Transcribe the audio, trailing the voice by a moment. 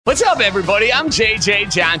What's up, everybody? I'm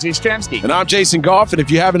JJ John Jastrzemski. And I'm Jason Goff, and if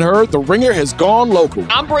you haven't heard, The Ringer has gone local.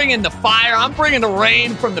 I'm bringing the fire, I'm bringing the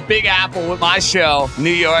rain from the Big Apple with my show, New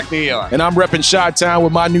York, New York. And I'm repping Chi-Town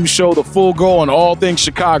with my new show, The Full Go, on all things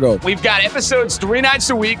Chicago. We've got episodes 3 nights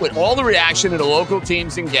a week with all the reaction to the local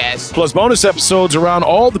teams and guests. Plus bonus episodes around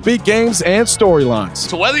all the big games and storylines.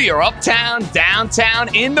 So whether you're uptown,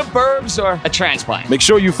 downtown, in the burbs, or a transplant, make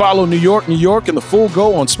sure you follow New York, New York, and The Full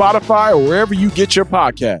Go on Spotify or wherever you get your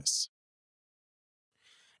podcasts.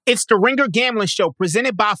 It's the Ringer Gambling Show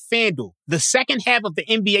presented by FanDuel. The second half of the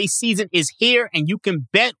NBA season is here, and you can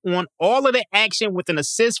bet on all of the action with an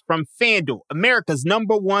assist from FanDuel, America's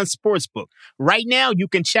 #1 sportsbook. Right now, you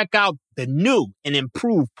can check out the new and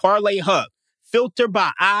improved Parlay Hub. Filter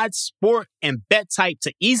by odds, sport, and bet type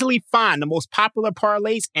to easily find the most popular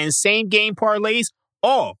parlays and same-game parlays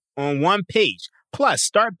all on one page. Plus,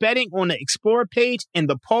 start betting on the Explore page in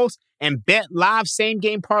the Post and bet live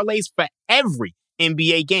same-game parlays for every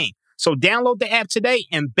NBA game. So download the app today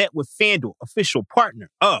and bet with FanDuel, official partner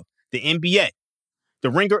of the NBA. The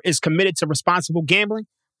Ringer is committed to responsible gambling.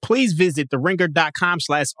 Please visit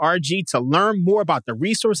theringer.com/RG to learn more about the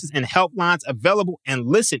resources and helplines available and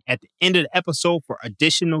listen at the end of the episode for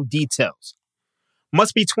additional details.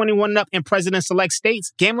 Must be 21 and up in present and select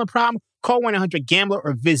states. Gambling problem? Call 1-800-GAMBLER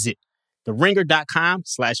or visit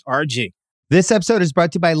theringer.com/RG. This episode is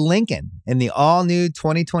brought to you by Lincoln and the all-new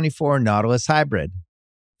 2024 Nautilus Hybrid.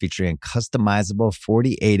 Featuring a customizable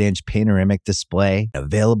 48-inch panoramic display,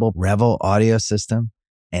 available Revel audio system,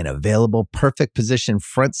 and available perfect position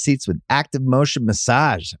front seats with active motion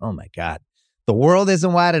massage. Oh my God. The world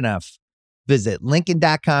isn't wide enough. Visit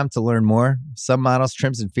Lincoln.com to learn more. Some models,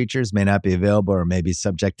 trims, and features may not be available or may be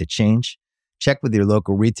subject to change. Check with your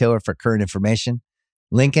local retailer for current information.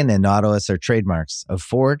 Lincoln and Nautilus are trademarks of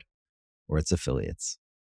Ford or its affiliates.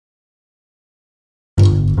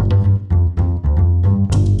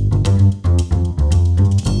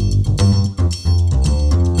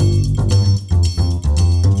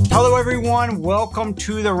 Hello, everyone. Welcome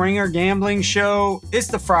to the Ringer Gambling Show. It's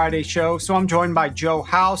the Friday show, so I'm joined by Joe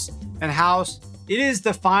House. And House, it is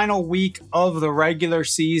the final week of the regular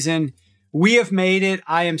season. We have made it.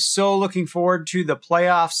 I am so looking forward to the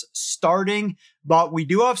playoffs starting, but we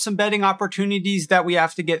do have some betting opportunities that we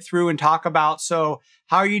have to get through and talk about. So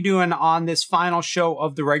how are you doing on this final show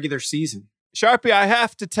of the regular season? Sharpie, I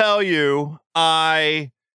have to tell you,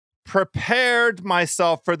 I prepared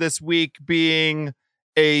myself for this week being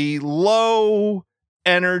a low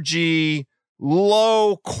energy,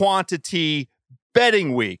 low quantity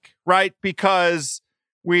betting week, right? Because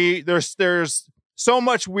there's so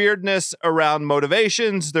much weirdness around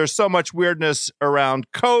motivations. There's so much weirdness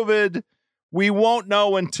around COVID. We won't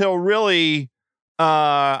know until really,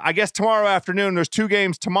 I guess tomorrow afternoon. There's 2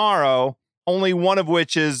 games tomorrow, only one of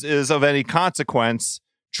which is of any consequence,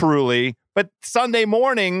 truly. But Sunday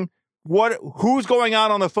morning, who's going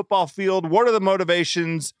out on the football field? What are the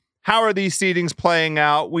motivations? How are these seedings playing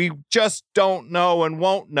out? We just don't know and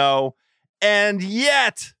won't know. And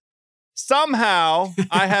yet, somehow,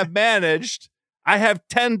 I have managed. I have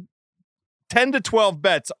 10 to 12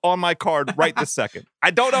 bets on my card right this second. I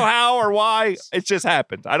don't know how or why. It just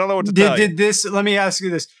happened. I don't know what to tell you. Let me ask you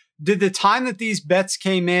this. Did the time that these bets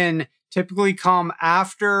came in typically come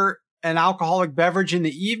after an alcoholic beverage in the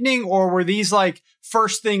evening, or were these like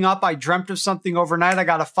first thing up? I dreamt of something overnight. I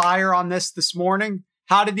got a fire on this morning.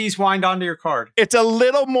 How did these wind onto your card? It's a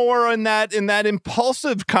little more in that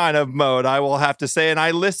impulsive kind of mode, I will have to say. And I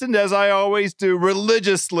listened, as I always do,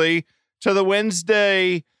 religiously to the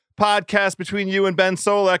Wednesday podcast between you and Ben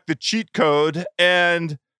Solak, The Cheat Code.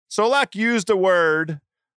 And Solak used a word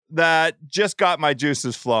that just got my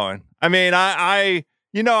juices flowing. I mean, I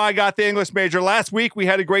got the English major. Last week, we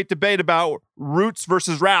had a great debate about roots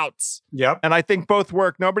versus routes. Yep. And I think both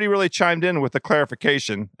work. Nobody really chimed in with the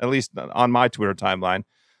clarification, at least on my Twitter timeline.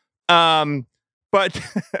 But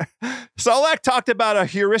Solak talked about a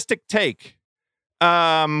heuristic take.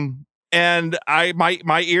 And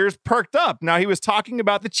my ears perked up. Now, he was talking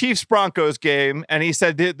about the Chiefs-Broncos game, and he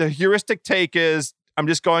said the heuristic take is, I'm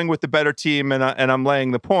just going with the better team, and I'm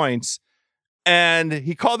laying the points. And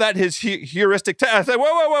he called that his heuristic take. I said,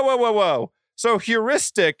 whoa. So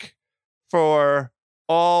heuristic, for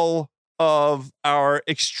all of our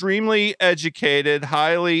extremely educated,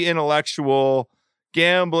 highly intellectual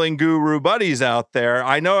gambling guru buddies out there.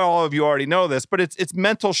 I know all of you already know this, but it's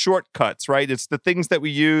mental shortcuts, right? It's the things that we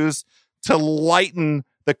use to lighten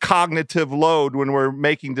the cognitive load when we're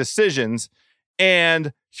making decisions.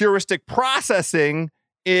 And heuristic processing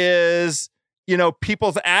is,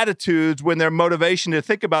 people's attitudes when their motivation to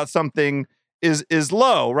think about something is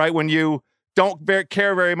low, right? When you don't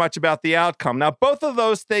care very much about the outcome. Now, both of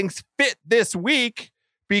those things fit this week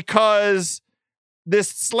because this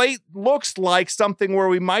slate looks like something where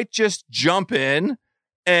we might just jump in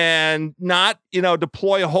and not,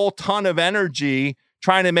 deploy a whole ton of energy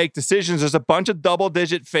trying to make decisions. There's a bunch of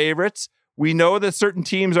double-digit favorites. We know that certain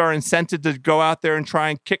teams are incented to go out there and try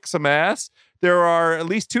and kick some ass. There are at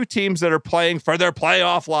least 2 teams that are playing for their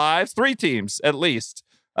playoff lives, 3 teams at least.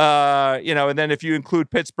 And then if you include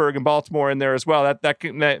Pittsburgh and Baltimore in there as well,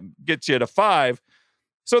 that gets you to 5.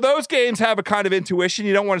 So those games have a kind of intuition.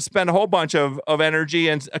 You don't want to spend a whole bunch of energy,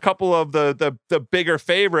 and a couple of the bigger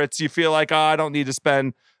favorites, you feel like, I don't need to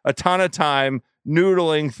spend a ton of time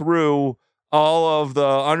noodling through all of the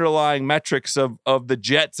underlying metrics of the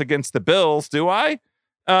Jets against the Bills, do I?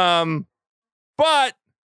 But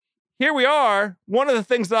here we are. One of the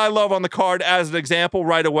things that I love on the card as an example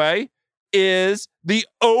right away is the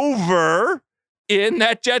over in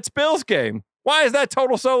that Jets-Bills game. Why is that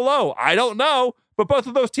total so low? I don't know, but both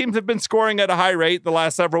of those teams have been scoring at a high rate the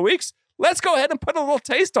last several weeks. Let's go ahead and put a little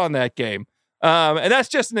taste on that game. And that's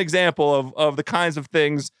just an example of the kinds of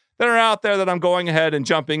things that are out there that I'm going ahead and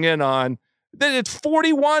jumping in on. It's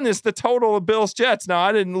 41 is the total of Bills-Jets. Now,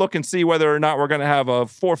 I didn't look and see whether or not we're going to have a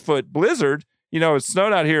 4-foot blizzard. It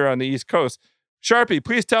snowed out here on the East Coast. Sharpie,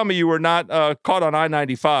 please tell me you were not caught on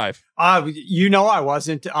I-95. I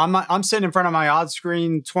wasn't. I'm sitting in front of my odds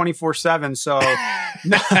screen 24/7. So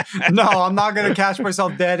no, I'm not going to catch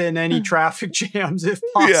myself dead in any traffic jams if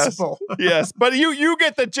possible. Yes. But you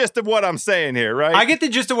get the gist of what I'm saying here, right? I get the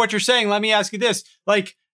gist of what you're saying. Let me ask you this.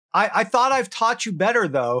 I thought I've taught you better,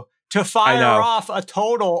 though, to fire off a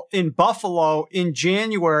total in Buffalo in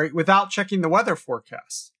January without checking the weather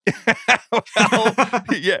forecast. I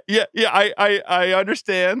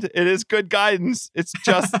understand. It is good guidance. It's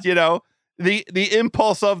just, the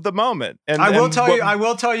impulse of the moment. And I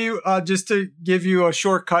will tell you, just to give you a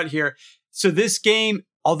shortcut here. So this game,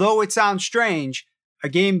 although it sounds strange, a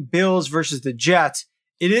game Bills versus the Jets,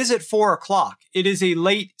 it is at 4:00. It is a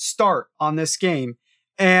late start on this game.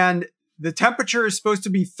 And the temperature is supposed to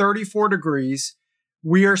be 34 degrees.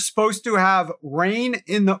 We are supposed to have rain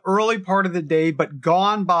in the early part of the day, but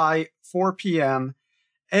gone by 4 p.m.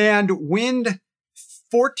 and wind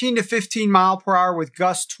 14 to 15 mile per hour with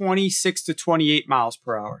gusts 26 to 28 miles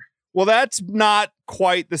per hour. Well, that's not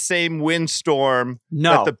quite the same windstorm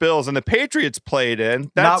that the Bills and the Patriots played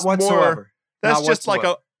in. That's not whatsoever. That's just like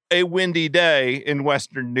a windy day in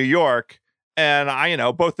Western New York. And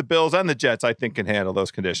both the Bills and the Jets, I think, can handle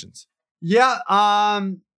those conditions. Yeah.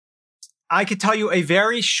 I could tell you a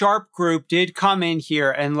very sharp group did come in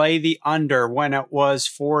here and lay the under when it was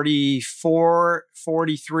 44,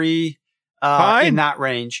 43 in that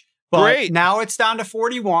range. But Great. Now it's down to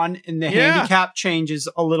 41 and the handicap changes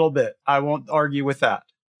a little bit. I won't argue with that.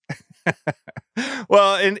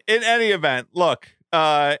 Well, in any event, look,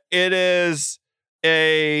 it is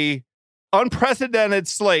a unprecedented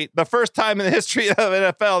slate. The first time in the history of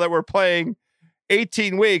NFL that we're playing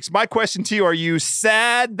 18 weeks. My question to you, are you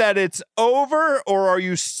sad that it's over, or are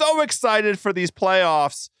you so excited for these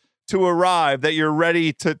playoffs to arrive that you're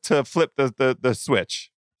ready to flip the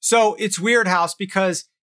switch? So it's weird, House, because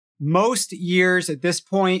most years at this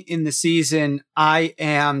point in the season, I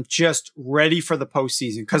am just ready for the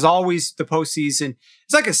postseason, because always the postseason,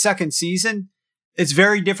 it's like a second season. It's a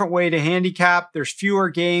very different way to handicap. There's fewer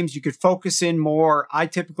games. You could focus in more. I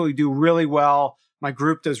typically do really well. My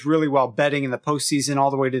group does really well betting in the postseason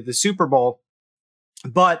all the way to the Super Bowl.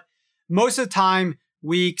 But most of the time,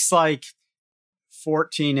 weeks like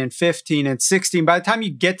 14 and 15 and 16, by the time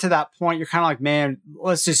you get to that point, you're kind of like, man,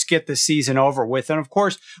 let's just get the season over with. And of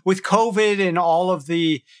course, with COVID and all of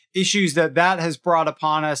the issues that has brought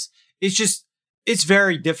upon us, it's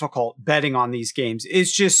very difficult betting on these games.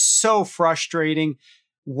 It's just so frustrating.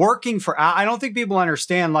 I don't think people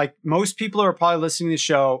understand, like, most people are probably listening to the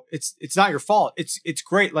show. It's not your fault. It's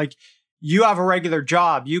great. Like, you have a regular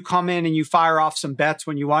job. You come in and you fire off some bets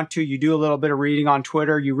when you want to. You do a little bit of reading on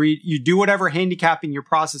Twitter. You do whatever handicapping your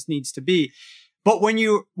process needs to be. But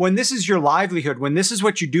when this is your livelihood, when this is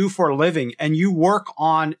what you do for a living and you work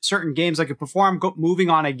on certain games, like before I'm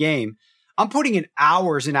moving on a game, I'm putting in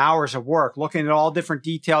hours and hours of work, looking at all different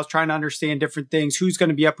details, trying to understand different things, who's going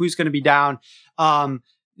to be up, who's going to be down,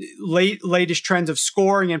 latest trends of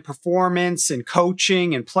scoring and performance and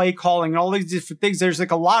coaching and play calling and all these different things. There's like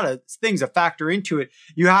a lot of things that factor into it.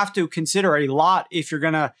 You have to consider a lot if you're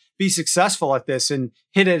going to be successful at this and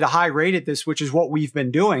hit at a high rate at this, which is what we've been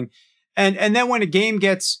doing. And then when a game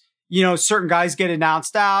gets, certain guys get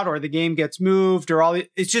announced out or the game gets moved or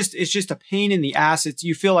it's just a pain in the ass.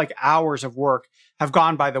 You feel like hours of work have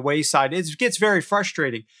gone by the wayside. It gets very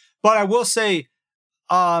frustrating. But I will say,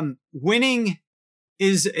 winning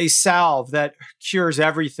is a salve that cures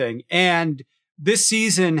everything. And this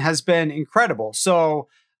season has been incredible. So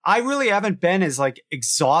I really haven't been as like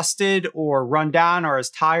exhausted or run down or as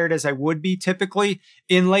tired as I would be typically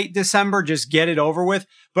in late December. Just get it over with.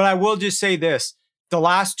 But I will just say this, the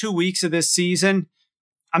last 2 weeks of this season,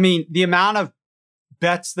 I mean, the amount of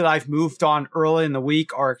bets that I've moved on early in the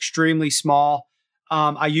week are extremely small.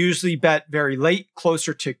 I usually bet very late,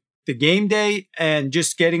 closer to the game day, and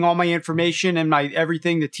just getting all my information and my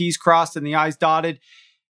everything, the T's crossed and the I's dotted.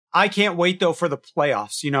 I can't wait though for the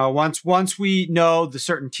playoffs. You know, once we know the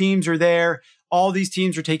certain teams are there, all these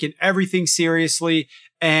teams are taking everything seriously,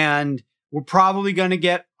 and we're probably going to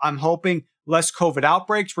get, I'm hoping, less COVID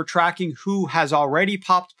outbreaks. We're tracking who has already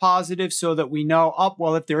popped positive so that we know,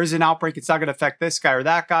 well, if there is an outbreak, it's not going to affect this guy or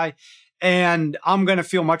that guy. And I'm going to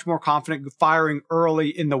feel much more confident firing early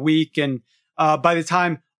in the week. And by the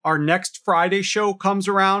time our next Friday show comes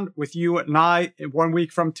around with you and I 1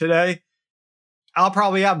 week from today, I'll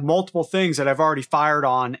probably have multiple things that I've already fired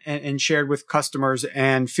on and shared with customers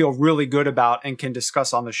and feel really good about and can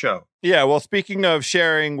discuss on the show. Yeah, well, speaking of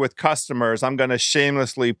sharing with customers, I'm going to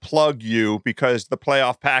shamelessly plug you because the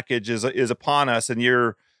playoff package is upon us, and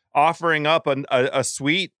you're offering up a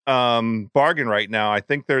sweet bargain right now. I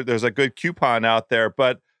think there's a good coupon out there,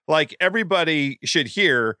 but like everybody should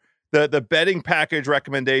hear, the betting package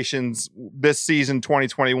recommendations this season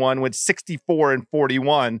 2021 went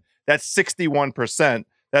 64-41. That's 61%.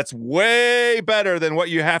 That's way better than what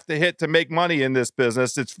you have to hit to make money in this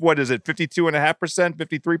business. It's, what is it, 52.5%,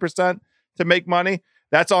 53% to make money?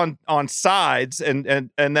 That's on sides,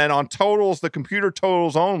 and then on totals, the computer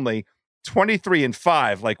totals only,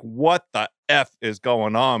 23-5. Like, what the F is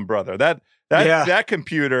going on, brother? That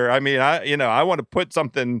computer, I mean, I want to put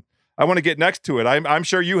something, I want to get next to it. I'm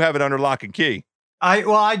sure you have it under lock and key.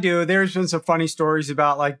 I do. There's been some funny stories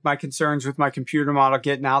about like my concerns with my computer model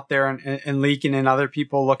getting out there and leaking and other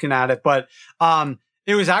people looking at it. But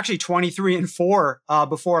it was actually 23-4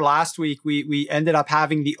 before last week. We ended up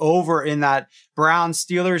having the over in that Browns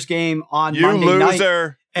Steelers game on Monday night.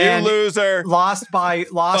 You loser. Lost by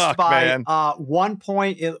 1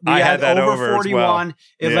 point. We had over 41. Well.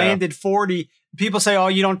 It landed 40. People say, "Oh,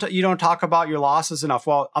 you don't talk about your losses enough."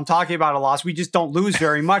 Well, I'm talking about a loss. We just don't lose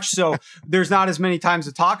very much, so there's not as many times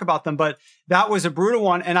to talk about them. But that was a brutal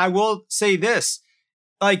one, and I will say this: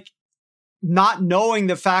 like, not knowing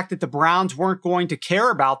the fact that the Browns weren't going to care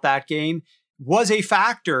about that game was a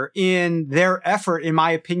factor in their effort, in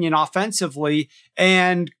my opinion, offensively,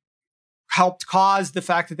 and helped cause the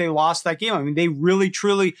fact that they lost that game. I mean, they really,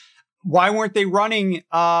 truly. Why weren't they running?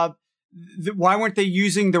 Why weren't they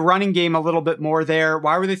using the running game a little bit more there?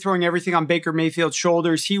 Why were they throwing everything on Baker Mayfield's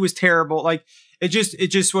shoulders? He was terrible. Like, it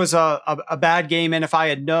just was a bad game. And if I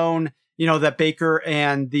had known, that Baker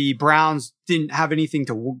and the Browns didn't have anything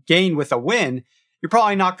to gain with a win, you're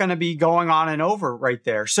probably not going to be going on and over right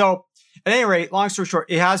there. So at any rate, long story short,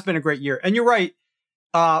 it has been a great year. And you're right.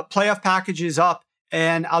 Playoff package is up.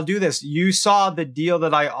 And I'll do this. You saw the deal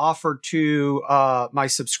that I offered to my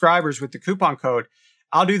subscribers with the coupon code.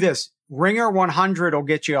 I'll do this. Ringer 100 will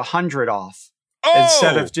get you 100 off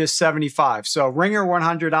instead of just 75. So Ringer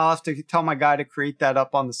 100, I'll have to tell my guy to create that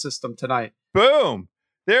up on the system tonight. Boom.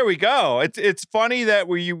 There we go. It's funny that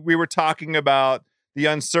we were talking about the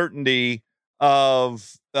uncertainty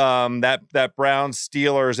of that Browns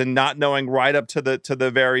Steelers and not knowing right up to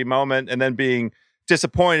the very moment, and then being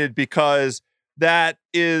disappointed, because that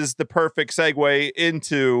is the perfect segue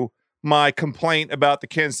into my complaint about the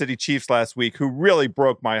Kansas City Chiefs last week, who really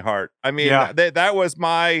broke my heart. I mean, that was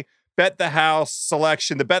my bet the house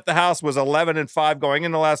selection. The bet the house was 11-5 going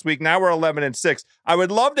into last week. Now we're 11-6. I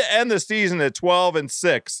would love to end the season at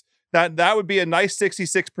 12-6. That would be a nice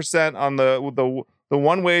 66% on the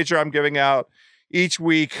one wager I'm giving out each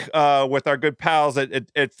week with our good pals at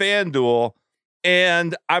FanDuel.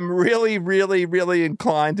 And I'm really, really, really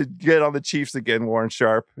inclined to get on the Chiefs again, Warren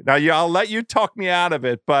Sharp. Now, I'll let you talk me out of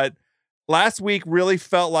it, but last week really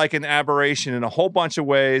felt like an aberration in a whole bunch of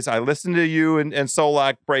ways. I listened to you and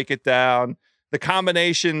Solak break it down. The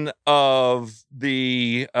combination of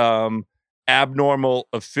the abnormal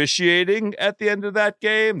officiating at the end of that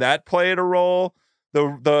game, that played a role.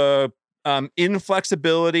 The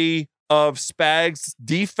inflexibility of Spags'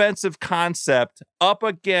 defensive concept up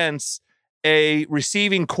against a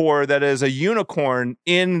receiving core that is a unicorn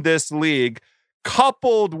in this league,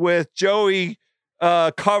 coupled with Joey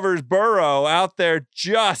covers Burrow out there,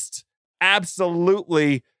 just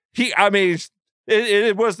absolutely.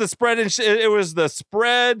 It was the spread and it was the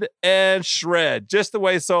spread and shred, just the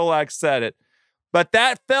way Solak said it. But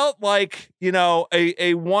that felt like,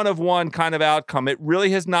 a one-of-one kind of outcome. It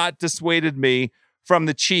really has not dissuaded me from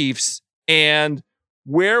the Chiefs. And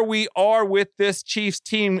where we are with this Chiefs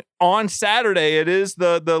team on Saturday, it is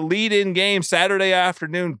the lead-in game Saturday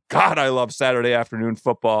afternoon. God, I love Saturday afternoon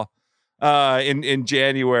football in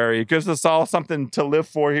January. It gives us all something to live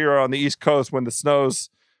for here on the East Coast when the snow's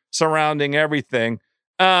surrounding everything.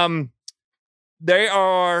 They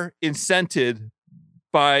are incented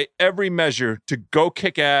by every measure to go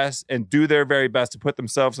kick ass and do their very best to put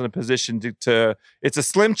themselves in a position to it's a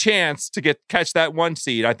slim chance to catch that 1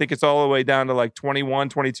 seed. I think it's all the way down to like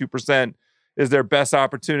 22% is their best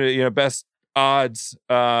opportunity, best odds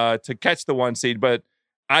to catch the 1 seed. But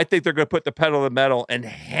I think they're going to put the pedal to the metal and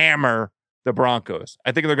hammer the Broncos.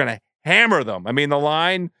 I think they're going to hammer them. I mean, the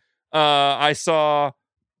line I saw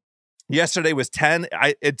yesterday was 10.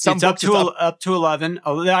 It's up to 11.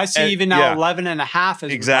 I see even now 11.5.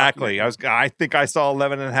 Exactly. I think I saw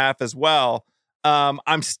 11.5 as well.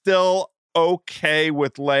 I'm still okay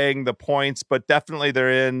with laying the points, but definitely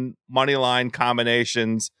they're in money line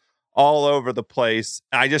combinations all over the place.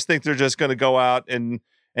 I just think they're just going to go out and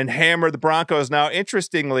hammer the Broncos. Now,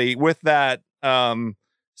 interestingly, with that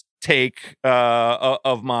take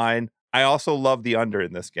of mine, I also love the under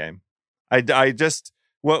in this game. I just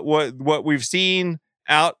what we've seen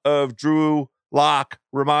out of Drew Lock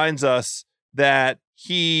reminds us that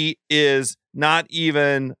he is not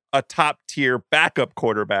even a top tier backup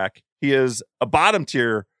quarterback. He is a bottom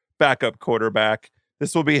tier backup quarterback.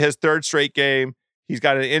 This will be his 3rd straight game. He's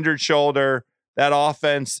got an injured shoulder. That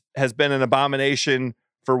offense has been an abomination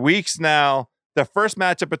for weeks now. The first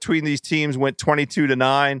matchup between these teams went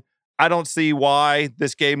 22-9. I don't see why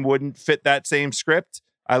this game wouldn't fit that same script.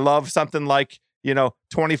 I love something like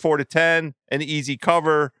 24-10, an easy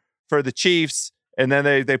cover for the Chiefs, and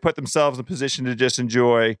then they put themselves in a position to just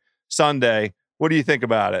enjoy Sunday. What do you think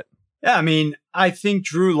about it? Yeah, I mean, I think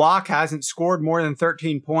Drew Lock hasn't scored more than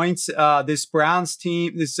 13 points. This Broncos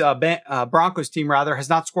team has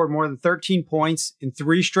not scored more than 13 points in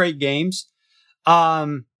 3 straight games.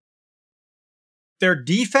 Their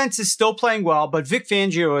defense is still playing well, but Vic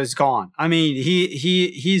Fangio is gone. I mean,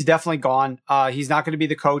 he's definitely gone. He's not going to be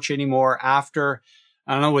the coach anymore after,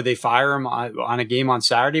 I don't know, would they fire him on a game on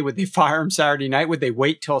Saturday? Would they fire him Saturday night? Would they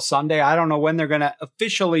wait till Sunday? I don't know when they're going to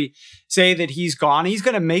officially say that he's gone. He's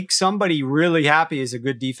going to make somebody really happy as a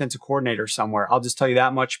good defensive coordinator somewhere. I'll just tell you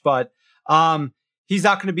that much. But he's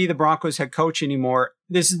not going to be the Broncos head coach anymore.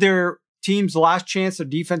 This is their team's last chance, their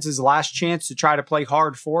defense's last chance to try to play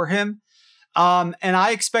hard for him. And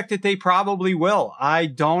I expect that they probably will. I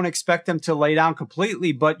don't expect them to lay down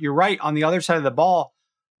completely, but you're right. On the other side of the ball,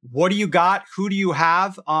 what do you got? Who do you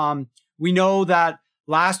have? We know that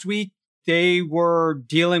last week they were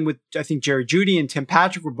dealing with, I think Jerry Jeudy and Tim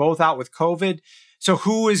Patrick were both out with COVID. So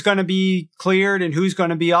who is going to be cleared and who's going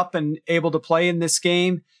to be up and able to play in this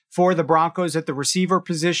game for the Broncos at the receiver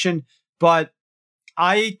position? But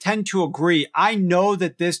I tend to agree. I know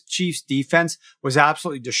that this Chiefs defense was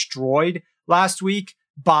absolutely destroyed last week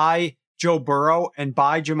by Joe Burrow and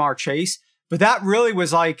by Jamar Chase, but that really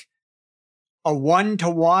was like a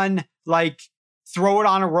 1-to-1, like throw it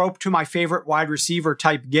on a rope to my favorite wide receiver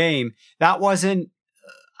type game. That wasn't,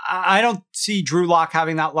 I don't see Drew Lock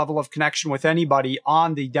having that level of connection with anybody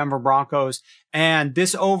on the Denver Broncos. And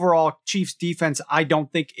this overall Chiefs defense, I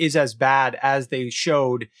don't think is as bad as they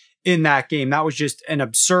showed in that game. That was just an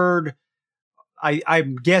absurd,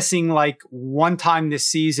 I'm guessing like one time this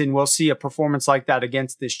season, we'll see a performance like that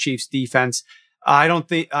against this Chiefs defense. I don't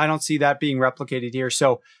see that being replicated here.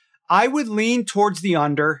 So I would lean towards the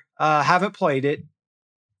under. Haven't played it.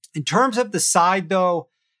 In terms of the side though,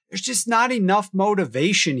 there's just not enough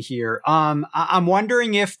motivation here. I'm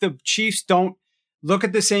wondering if the Chiefs don't look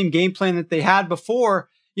at the same game plan that they had before.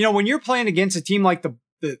 When you're playing against a team like the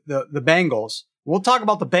Bengals, we'll talk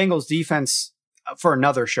about the Bengals defense for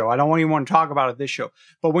another show. I don't even want to talk about it this show.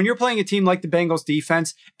 But when you're playing a team like the Bengals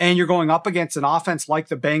defense and you're going up against an offense like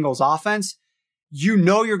the Bengals offense, you're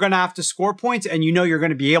going to have to score points and you're going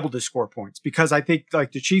to be able to score points, because I think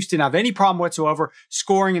like the Chiefs didn't have any problem whatsoever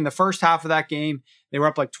scoring in the first half of that game. They were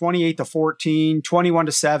up like 28-14,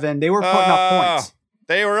 21-7. They were putting up points.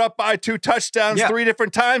 They were up by 2 touchdowns 3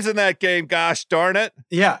 different times in that game. Gosh darn it.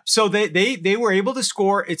 Yeah. So they were able to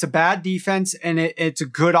score. It's a bad defense and it's a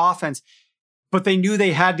good offense. But they knew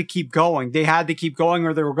they had to keep going. They had to keep going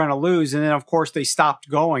or they were going to lose. And then, of course, they stopped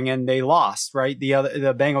going and they lost, right? The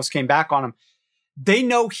Bengals came back on them. They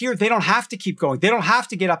know here they don't have to keep going. They don't have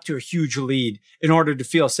to get up to a huge lead in order to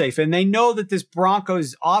feel safe. And they know that this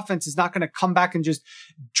Broncos offense is not going to come back and just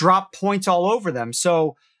drop points all over them.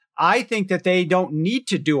 So I think that they don't need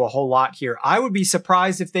to do a whole lot here. I would be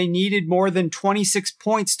surprised if they needed more than 26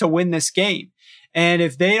 points to win this game. And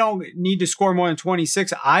if they don't need to score more than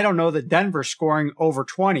 26, I don't know that Denver's scoring over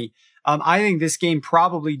 20. I think this game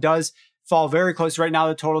probably does fall very close. Right now,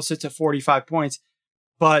 the total sits at 45 points,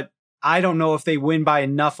 but I don't know if they win by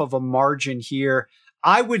enough of a margin here.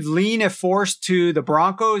 I would lean, if forced, to the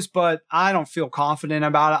Broncos, but I don't feel confident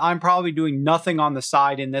about it. I'm probably doing nothing on the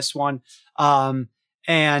side in this one.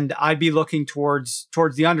 And I'd be looking towards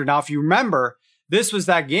the under. Now, if you remember, this was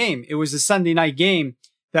that game. It was a Sunday night game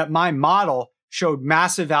that my model showed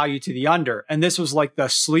massive value to the under. And this was like the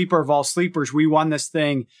sleeper of all sleepers. We won this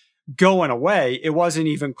thing going away. It wasn't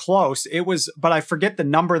even close. It was, but I forget the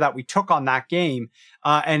number that we took on that game.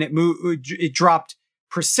 And it dropped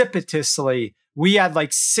precipitously. We had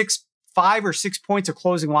like 5 or 6 points of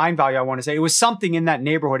closing line value, I want to say. It was something in that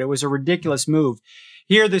neighborhood. It was a ridiculous move.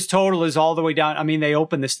 Here, this total is all the way down. I mean, they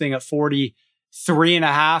opened this thing at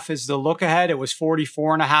 43.5 is the look ahead. It was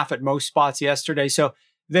 44.5 at most spots yesterday. So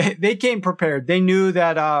they came prepared. They knew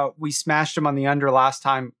that we smashed them on the under last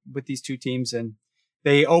time with these two teams, and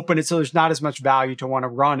they opened it. So there's not as much value to want to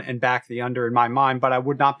run and back the under in my mind, but I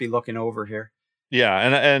would not be looking over here. Yeah.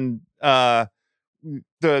 And the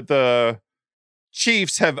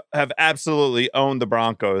Chiefs have absolutely owned the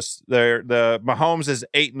Broncos. The Mahomes is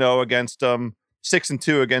 8-0 against them.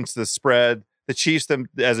 6-2 against the spread. The Chiefs, them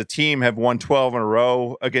as a team, have won 12 in a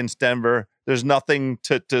row against Denver. There's nothing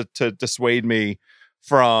to dissuade me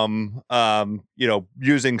from,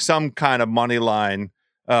 using some kind of money line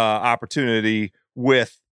opportunity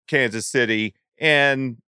with Kansas City.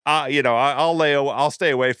 And I'll stay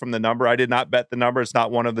away from the number. I did not bet the number. It's not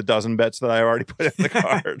one of the dozen bets that I already put in the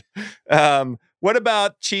card. What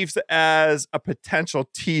about Chiefs as a potential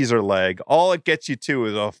teaser leg? All it gets you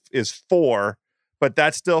to is 4. But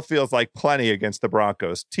that still feels like plenty against the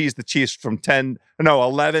Broncos. Tease the Chiefs from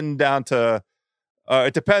 11 down to,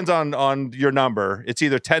 it depends on your number. It's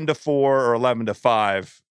either 10-4 or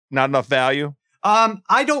 11-5. Not enough value?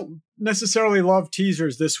 I don't necessarily love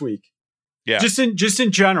teasers this week. Yeah. Just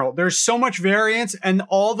in general, there's so much variance and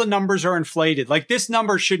all the numbers are inflated. Like this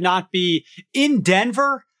number should not be in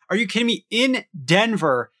Denver. Are you kidding me? In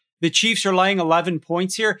Denver, the Chiefs are laying 11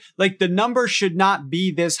 points here. Like the number should not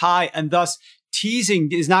be this high, and thus teasing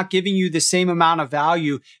is not giving you the same amount of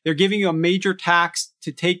value. They're giving you a major tax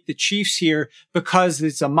to take the Chiefs here because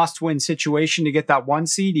it's a must-win situation to get that 1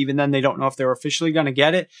 seed. Even then, they don't know if they're officially going to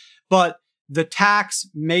get it. But the tax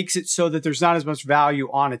makes it so that there's not as much value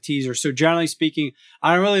on a teaser. So generally speaking,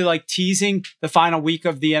 I don't really like teasing the final week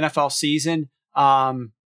of the NFL season.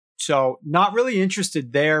 So not really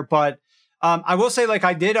interested there. But I will say, like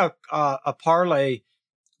I did a parlay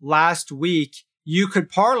last week. You could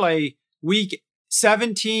parlay week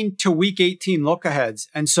 17 to week 18 look aheads.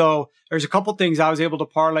 And so there's a couple things I was able to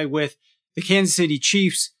parlay with the Kansas City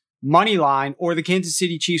Chiefs money line or the Kansas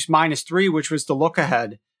City Chiefs -3, which was the look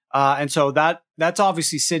ahead. And so that's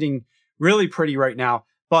obviously sitting really pretty right now,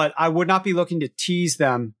 but I would not be looking to tease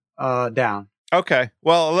them down. Okay.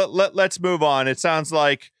 Well, let's move on. It sounds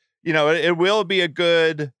like, it will be a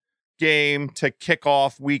good game to kick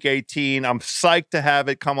off week 18. I'm psyched to have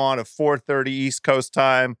it come on at 4:30 East Coast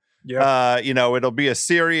time. Yeah. It'll be a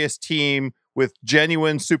serious team with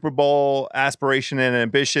genuine Super Bowl aspiration and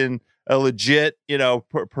ambition, a legit,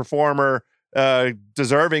 performer,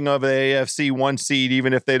 deserving of an AFC 1 seed,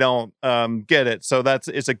 even if they don't get it. So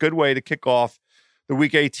it's a good way to kick off the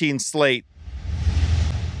week 18 slate.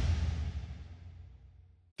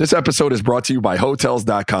 This episode is brought to you by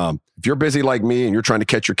Hotels.com. If you're busy like me and you're trying to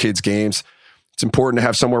catch your kids' games, it's important to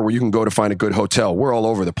have somewhere where you can go to find a good hotel. We're all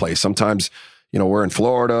over the place. Sometimes we're in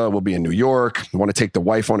Florida, we'll be in New York. We want to take the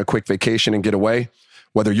wife on a quick vacation and get away.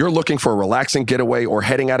 Whether you're looking for a relaxing getaway or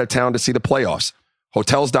heading out of town to see the playoffs,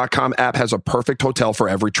 Hotels.com app has a perfect hotel for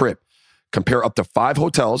every trip. Compare up to 5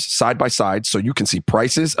 hotels side by side so you can see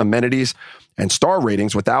prices, amenities, and star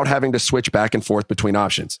ratings without having to switch back and forth between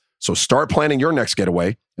options. So start planning your next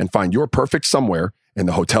getaway and find your perfect somewhere in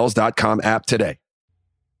the Hotels.com app today.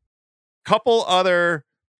 Couple other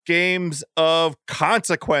games of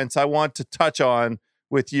consequence I want to touch on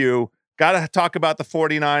with you. Got to talk about the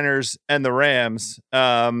 49ers and the Rams.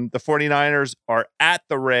 The 49ers are at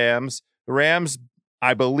the Rams. The Rams,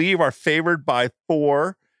 I believe, are favored by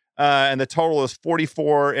 4, and the total is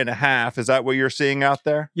 44.5. Is that what you're seeing out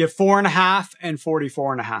there? Yeah, 4.5 and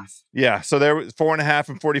 44.5. Yeah, so they're 4.5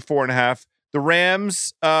 and 44.5. The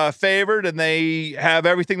Rams favored, and they have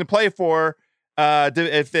everything to play for.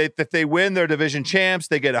 If they win, they're division champs.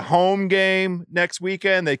 They get a home game next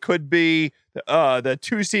weekend. They could be the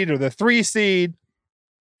 2 seed or the 3 seed.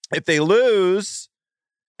 If they lose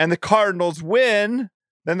and the Cardinals win,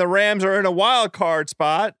 then the Rams are in a wild card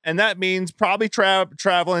spot, and that means probably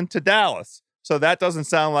traveling to Dallas. So that doesn't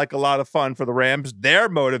sound like a lot of fun for the Rams. They're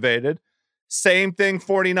motivated. Same thing,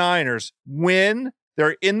 49ers. Win.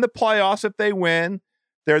 They're in the playoffs if they win.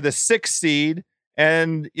 They're the 6th seed,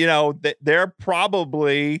 and, they're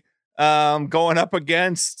probably going up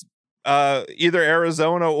against either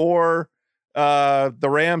Arizona or the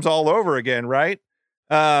Rams all over again, right?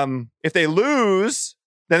 If they lose,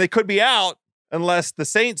 then they could be out unless the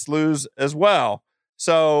Saints lose as well.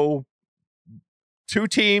 So 2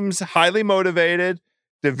 teams highly motivated,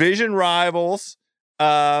 division rivals.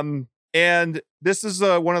 And this is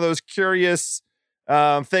one of those curious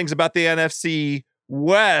things about the NFC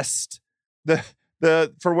West. The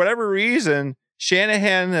for whatever reason, Kyle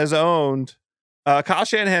Shanahan has owned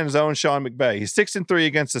Sean McVay. He's 6-3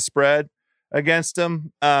 against the spread against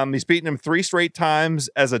him. He's beaten him 3 straight times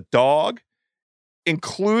as a dog,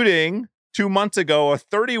 including 2 months ago, a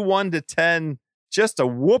 31-10, just a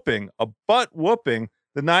butt whooping.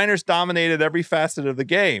 The Niners dominated every facet of the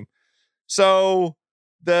game. So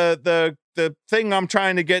the thing I'm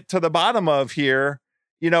trying to get to the bottom of here,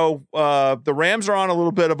 the Rams are on a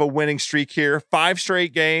little bit of a winning streak here, 5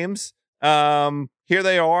 straight games. Here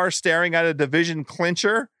they are staring at a division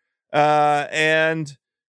clincher. And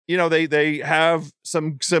they have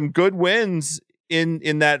some good wins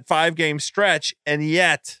in that 5-game stretch. And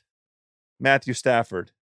yet, Matthew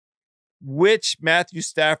Stafford, which Matthew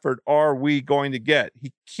Stafford are we going to get?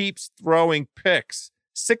 He keeps throwing picks,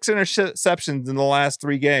 6 interceptions in the last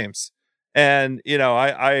 3 games. And,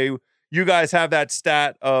 you guys have that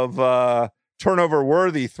stat of turnover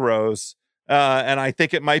worthy throws. And I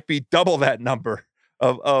think it might be double that number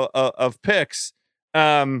of picks.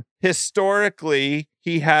 Historically,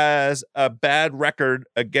 he has a bad record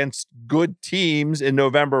against good teams in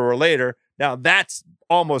November or later. Now, that's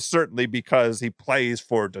almost certainly because he plays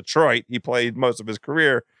for Detroit. He played most of his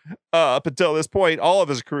career up until this point, all of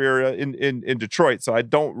his career in Detroit. So I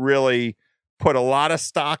don't really put a lot of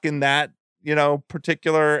stock in that,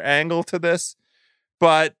 particular angle to this.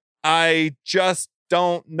 But I just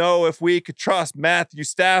don't know if we could trust Matthew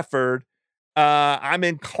Stafford. I'm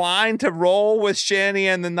inclined to roll with Shanny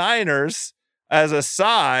and the Niners as a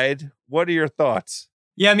side. What are your thoughts?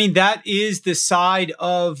 Yeah, I mean, that is the side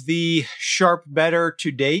of the sharp better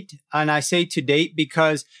to date. And I say to date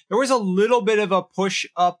because there was a little bit of a push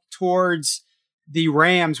up towards the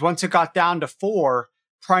Rams once it got down to 4,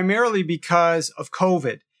 primarily because of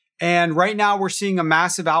COVID. And right now we're seeing a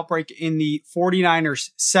massive outbreak in the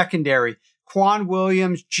 49ers secondary. Quan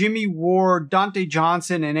Williams, Jimmy Ward, Dante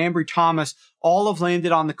Johnson, and Ambry Thomas all have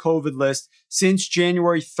landed on the COVID list since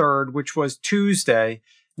January 3rd, which was Tuesday.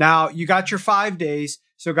 Now, you got your 5 days.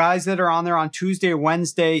 So guys that are on there on Tuesday or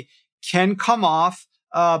Wednesday can come off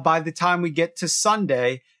by the time we get to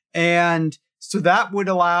Sunday. And so that would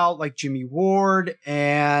allow like Jimmy Ward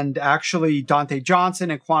and actually Dante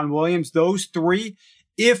Johnson and Quan Williams, those 3,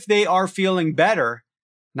 if they are feeling better,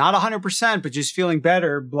 not 100%, but just feeling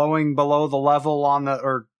better, blowing below the level on the,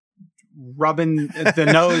 or rubbing the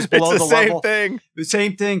nose below the level. The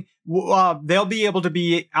same thing. They'll be able to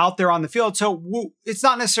be out there on the field. So it's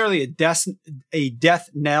not necessarily a death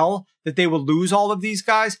knell that they will lose all of these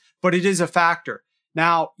guys, but it is a factor.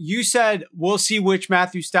 Now, you said we'll see which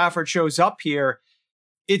Matthew Stafford shows up here.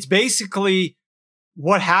 It's basically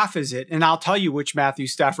what half is it? And I'll tell you which Matthew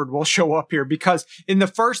Stafford will show up here, because in the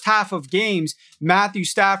first half of games, Matthew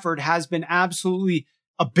Stafford has been absolutely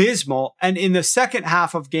abysmal. And in the second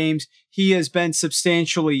half of games, he has been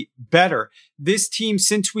substantially better. This team,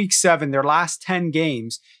 since week 7, their last 10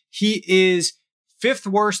 games, he is 5th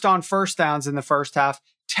worst on first downs in the first half,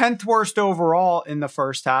 10th worst overall in the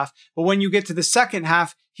first half. But when you get to the second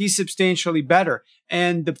half, he's substantially better.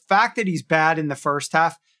 And the fact that he's bad in the first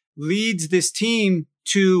half leads this team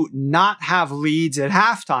to not have leads at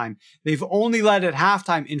halftime. They've only led at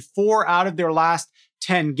halftime in 4 out of their last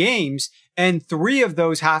 10 games. And 3 of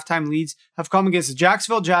those halftime leads have come against the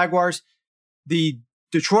Jacksonville Jaguars, the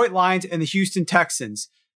Detroit Lions, and the Houston Texans.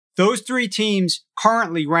 Those 3 teams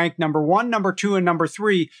currently rank number 1, number 2, and number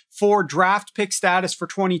 3 for draft pick status for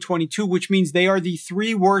 2022, which means they are the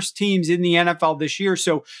 3 worst teams in the NFL this year.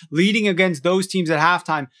 So leading against those teams at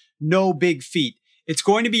halftime, no big feat. It's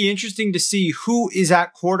going to be interesting to see who is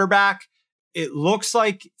at quarterback. It looks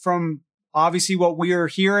like, from obviously what we are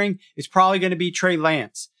hearing, it's probably going to be Trey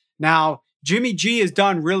Lance. Now, Jimmy G has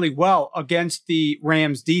done really well against the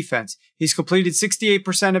Rams defense. He's completed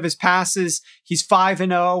 68% of his passes. He's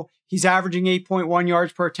 5-0. He's averaging 8.1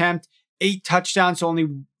 yards per attempt, 8 touchdowns, only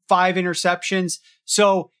 5 interceptions.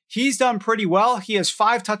 So he's done pretty well. He has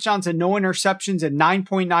 5 touchdowns and no interceptions and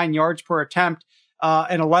 9.9 yards per attempt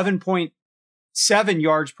and 11.7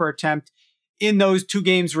 yards per attempt in those 2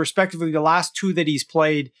 games, respectively, the last 2 that he's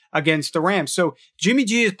played against the Rams. So Jimmy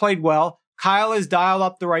G has played well. Kyle has dialed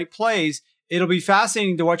up the right plays. It'll be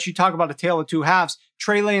fascinating to watch you talk about a tale of 2 halves.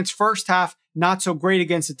 Trey Lance first half, not so great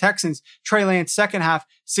against the Texans. Trey Lance second half,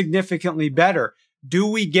 significantly better. Do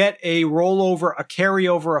we get a rollover, a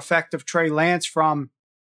carryover effect of Trey Lance from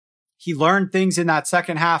he learned things in that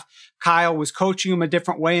second half? Kyle was coaching him a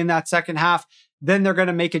different way in that second half. Then they're going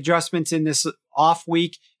to make adjustments in this off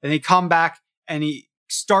week and they come back and he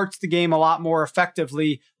starts the game a lot more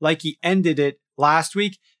effectively like he ended it last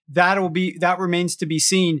week. That remains to be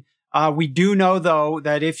seen. We do know, though,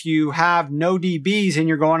 that if you have no DBs and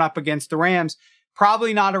you're going up against the Rams,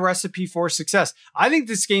 probably not a recipe for success. I think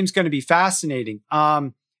this game's going to be fascinating.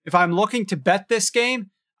 If I'm looking to bet this game,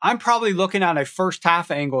 I'm probably looking at a first half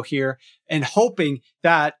angle here and hoping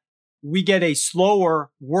that we get a slower,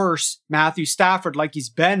 worse Matthew Stafford like he's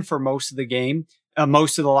been for most of the game,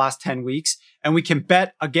 most of the last 10 weeks. And we can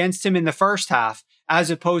bet against him in the first half as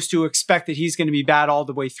opposed to expect that he's going to be bad all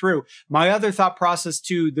the way through. My other thought process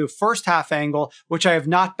to the first half angle, which I have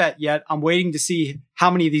not bet yet, I'm waiting to see how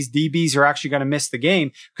many of these DBs are actually going to miss the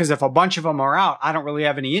game. Because if a bunch of them are out, I don't really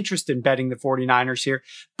have any interest in betting the 49ers here.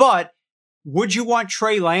 But would you want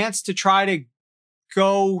Trey Lance to try to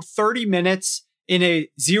go 30 minutes in a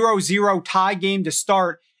 0-0 tie game to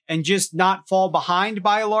start and just not fall behind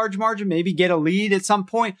by a large margin, maybe get a lead at some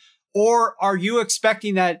point? Or are you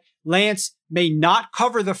expecting that Lance may not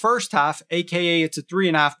cover the first half, aka it's a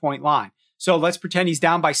 3.5 point line? So let's pretend he's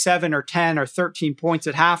down by 7 or 10 or 13 points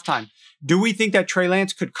at halftime. Do we think that Trey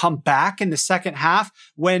Lance could come back in the second half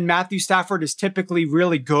when Matthew Stafford is typically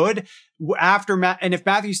really good? And if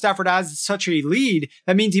Matthew Stafford has such a lead,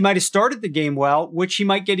 that means he might have started the game well, which he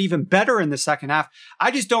might get even better in the second half.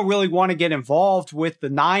 I just don't really want to get involved with the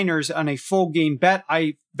Niners on a full game bet.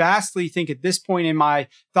 I vastly think at this point in my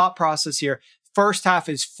thought process here, first half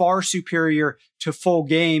is far superior to full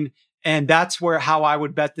game. And that's how I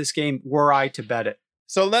would bet this game were I to bet it.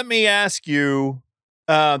 So let me ask you,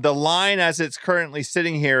 the line as it's currently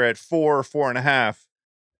sitting here at 4.5,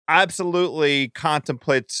 absolutely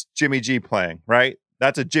contemplates Jimmy G playing, right?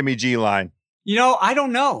 That's a Jimmy G line. I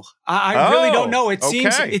don't know. I really don't know. It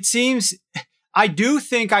seems, I do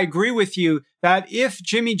think I agree with you that if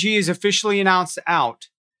Jimmy G is officially announced out,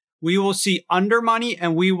 we will see under money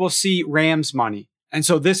and we will see Rams money. And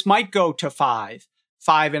so this might go to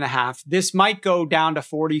 5.5. This might go down to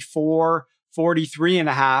 44,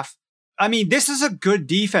 43.5. I mean, this is a good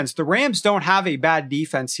defense. The Rams don't have a bad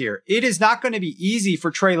defense here. It is not going to be easy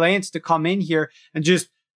for Trey Lance to come in here and just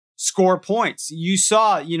score points. You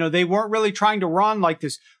saw, they weren't really trying to run like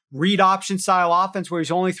this read option style offense where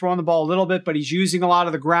he's only throwing the ball a little bit, but he's using a lot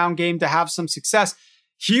of the ground game to have some success.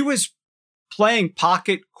 He was playing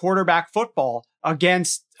pocket quarterback football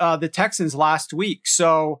against the Texans last week.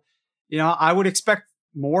 So, I would expect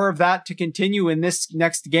more of that to continue in this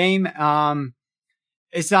next game.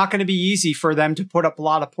 It's not going to be easy for them to put up a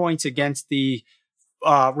lot of points against the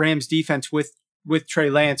Rams defense with Trey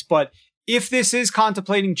Lance. But if this is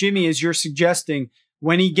contemplating Jimmy, as you're suggesting,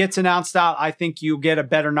 when he gets announced out, I think you'll get a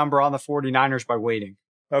better number on the 49ers by waiting.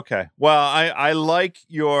 Okay. Well, I like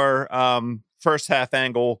your first half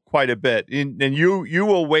angle quite a bit. And you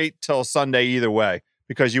will wait till Sunday either way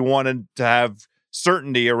because you wanted to have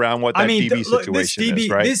certainty around what that DB situation is,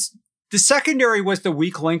 right? The secondary was the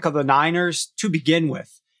weak link of the Niners to begin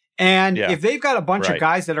with. And if they've got a bunch of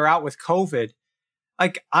guys that are out with COVID,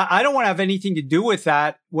 like I don't want to have anything to do with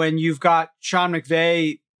that when you've got Sean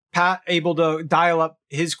McVay able to dial up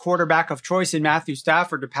his quarterback of choice in Matthew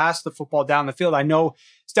Stafford to pass the football down the field. I know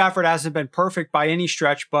Stafford hasn't been perfect by any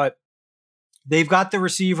stretch, but they've got the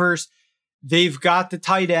receivers, they've got the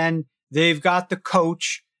tight end, they've got the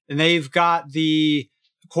coach, and they've got the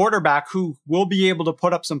quarterback who will be able to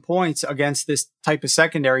put up some points against this type of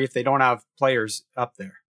secondary if they don't have players up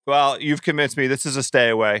there. Well, you've convinced me. This is a stay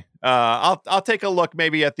away. I'll take a look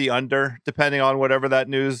maybe at the under, depending on whatever that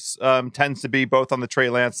news tends to be, both on the Trey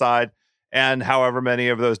Lance side and however many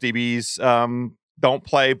of those DBs don't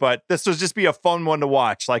play. But this will just be a fun one to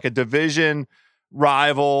watch, like a division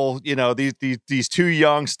rival. These two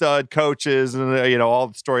young stud coaches, and all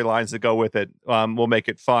the storylines that go with it will make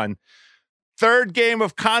it fun. Third game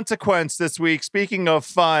of consequence this week. Speaking of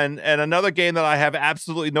fun, and another game that I have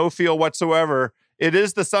absolutely no feel whatsoever. It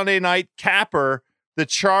is the Sunday night capper. The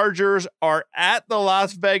Chargers are at the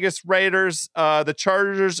Las Vegas Raiders. The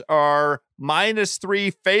Chargers are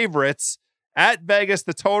 -3 favorites at Vegas.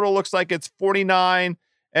 The total looks like it's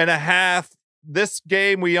 49.5. this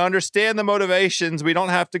game, we understand the motivations. We don't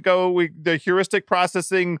have to go. The heuristic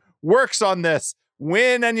processing works on this.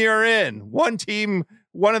 Win and you're in.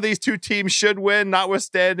 One of these two teams should win,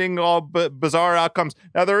 notwithstanding all bizarre outcomes.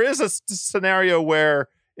 Now, there is a scenario where,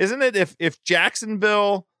 isn't it, if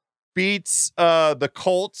Jacksonville beats the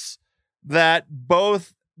Colts, that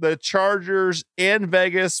both the Chargers and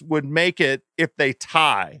Vegas would make it if they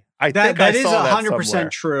tie. That is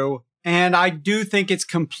 100% true. And I do think it's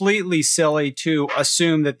completely silly to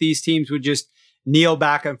assume that these teams would just kneel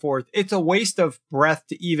back and forth. It's a waste of breath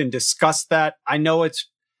to even discuss that. I know it's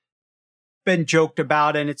been joked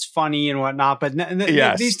about and it's funny and whatnot, but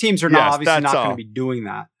these teams are obviously not going to be doing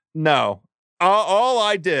that. No. All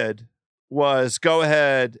I did was go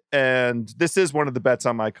ahead, and this is one of the bets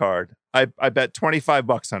on my card. I bet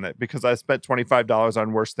 $25 on it because I spent $25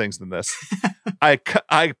 on worse things than this.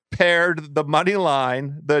 I paired the money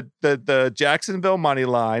line, the Jacksonville money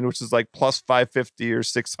line, which is like plus 550 or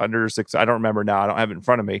 600 or 6. I don't remember now. I don't have it in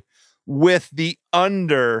front of me, with the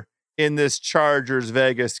under in this Chargers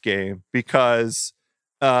Vegas game because,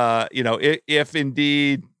 if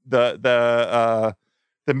indeed the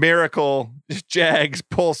miracle Jags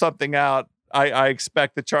pull something out, I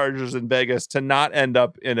expect the Chargers in Vegas to not end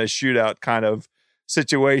up in a shootout kind of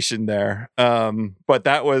situation there. But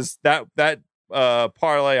that was that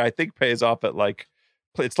parlay, I think, pays off at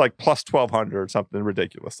it's like plus 1,200 or something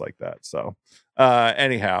ridiculous like that. So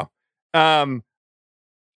anyhow, do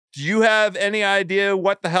you have any idea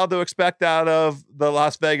what the hell to expect out of the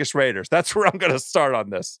Las Vegas Raiders? That's where I'm going to start on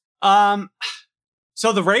this.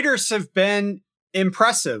 So the Raiders have been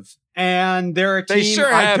impressive. And they're a team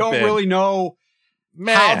I don't really know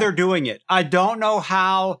how they're doing it. I don't know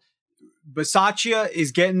how Bisaccia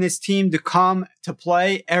is getting this team to come to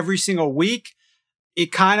play every single week.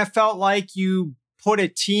 It kind of felt like you put a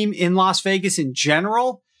team in Las Vegas in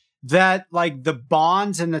general that like the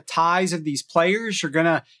bonds and the ties of these players are going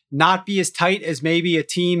to not be as tight as maybe a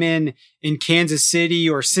team in Kansas City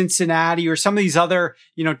or Cincinnati or some of these other,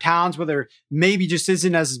 towns where there maybe just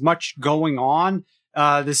isn't as much going on.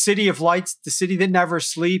 The city of lights, the city that never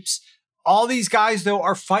sleeps. All these guys, though,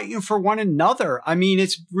 are fighting for one another. I mean,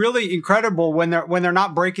 it's really incredible when they're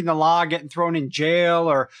not breaking the law, getting thrown in jail,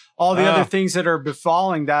 or all the other things that are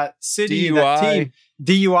befalling that city, DUI. that team.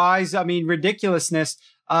 DUIs. I mean, ridiculousness.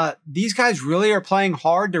 These guys really are playing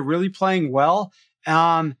hard. They're really playing well.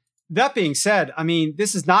 That being said, I mean,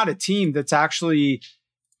 this is not a team that's actually.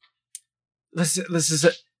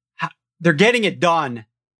 They're getting it done.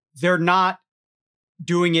 They're not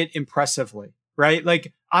doing it impressively, right?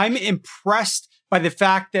 Like, I'm impressed by the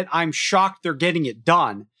fact that I'm shocked they're getting it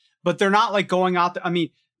done, but they're not like going out there. I mean,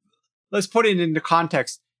 let's put it into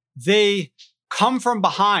context. They come from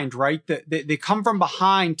behind, right? They come from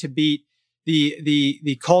behind to beat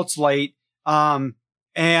the Colts late. And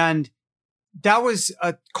that was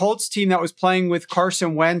a Colts team that was playing with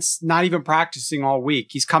Carson Wentz, not even practicing all week.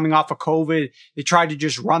 He's coming off of COVID. They tried to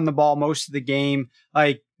just run the ball most of the game.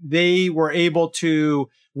 Like, they were able to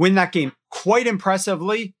win that game quite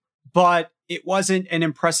impressively, but it wasn't an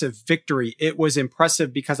impressive victory. It was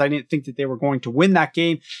impressive because I didn't think that they were going to win that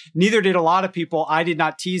game. Neither did a lot of people. I did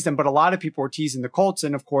not tease them, but a lot of people were teasing the Colts.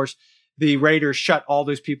 And of course, the Raiders shut all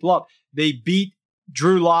those people up. They beat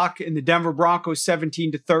Drew Lock and the Denver Broncos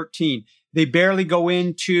 17-13. They barely go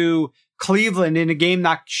into Cleveland in a game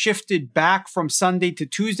that shifted back from Sunday to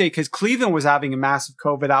Tuesday because Cleveland was having a massive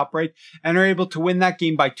COVID outbreak and are able to win that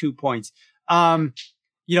game by 2 points.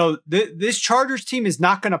 This Chargers team is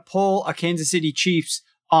not going to pull a Kansas City Chiefs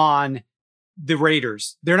on the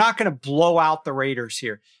Raiders. They're not going to blow out the Raiders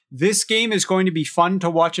here. This game is going to be fun to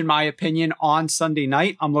watch, in my opinion, on Sunday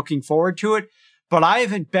night. I'm looking forward to it, but I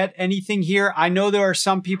haven't bet anything here. I know there are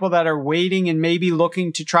some people that are waiting and maybe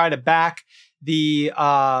looking to try to back the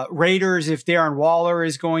Raiders if Darren Waller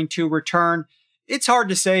is going to return. It's hard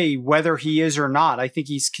to say whether he is or not. I think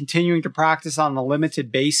he's continuing to practice on a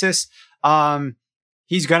limited basis.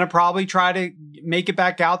 He's going to probably try to make it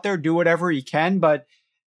back out there, do whatever he can. But,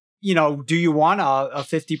 do you want a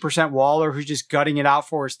 50% Waller who's just gutting it out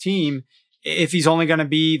for his team if he's only going to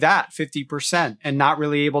be that 50% and not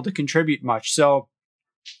really able to contribute much? So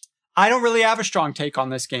I don't really have a strong take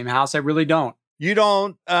on this game, House. I really don't. You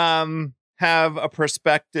don't have a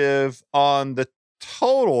perspective on the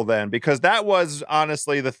total then, because that was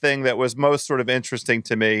honestly the thing that was most sort of interesting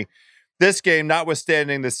to me. This game,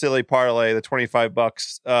 notwithstanding the silly parlay, the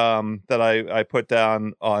 $25 that I put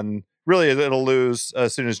down on, really it'll lose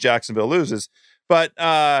as soon as Jacksonville loses. But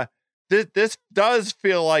this does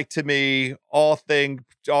feel like, to me, all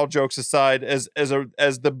jokes aside, as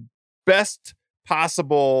the best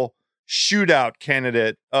possible shootout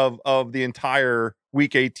candidate of the entire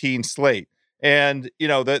Week 18 slate. And,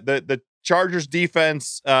 the Chargers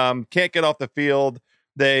defense can't get off the field.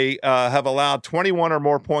 They have allowed 21 or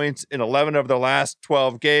more points in 11 of their last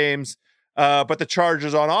 12 games. But the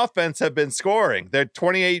Chargers on offense have been scoring. They're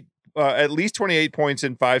at least 28 points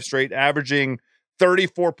in 5 straight, averaging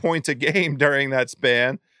 34 points a game during that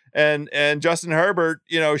span. And Justin Herbert,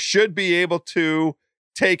 should be able to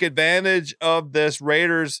take advantage of this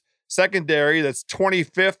Raiders secondary that's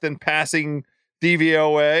 25th in passing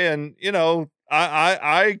DVOA. And,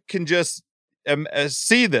 I can just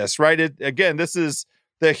see this, right? This is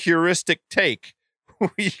the heuristic take.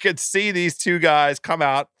 You could see these two guys come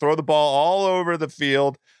out, throw the ball all over the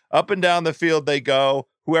field, up and down the field they go.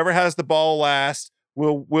 Whoever has the ball last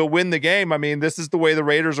will win the game. I mean, this is the way the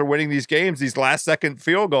Raiders are winning these games, these last second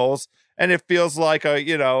field goals. And it feels like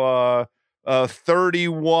a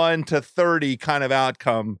 31-30 kind of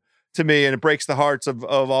outcome to me. And it breaks the hearts of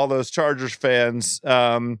all those Chargers fans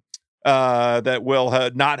that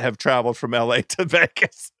will not have traveled from LA to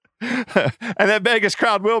Vegas. And that Vegas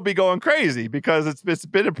crowd will be going crazy because it's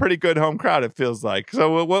been a pretty good home crowd, it feels like.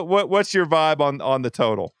 So what's your vibe on the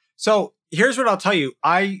total? So here's what I'll tell you.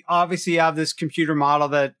 I obviously have this computer model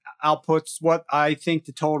that outputs what I think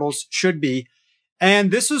the totals should be.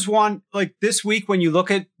 And this is one, like this week, when you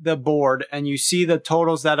look at the board and you see the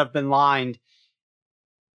totals that have been lined,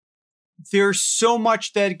 there's so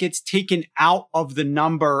much that gets taken out of the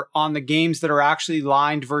number on the games that are actually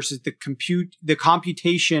lined versus the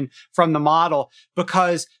computation from the model,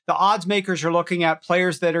 because the odds makers are looking at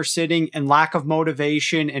players that are sitting and lack of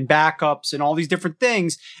motivation and backups and all these different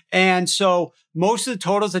things. And so most of the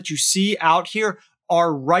totals that you see out here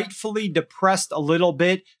are rightfully depressed a little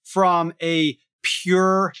bit from a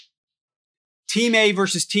pure team A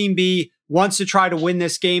versus team B wants to try to win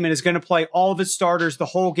this game and is going to play all of its starters the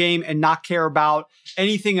whole game and not care about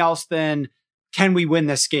anything else than, can we win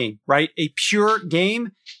this game, right? A pure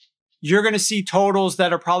game, you're going to see totals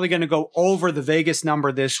that are probably going to go over the Vegas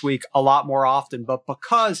number this week a lot more often. But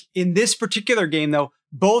because in this particular game, though,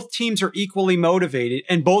 both teams are equally motivated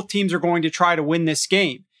and both teams are going to try to win this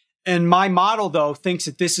game. And my model, though, thinks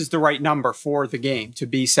that this is the right number for the game to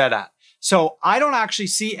be set at. So I don't actually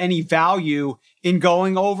see any value in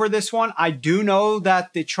going over this one. I do know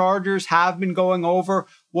that the Chargers have been going over,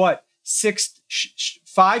 5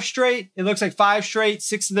 straight? It looks like 5 straight.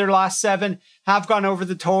 6 of their last 7 have gone over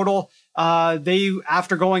the total. They,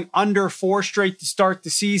 after going under 4 straight to start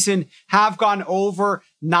the season, have gone over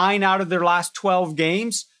 9 out of their last 12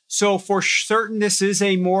 games. So for certain, this is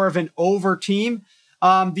a more of an over team.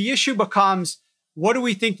 The issue becomes, what do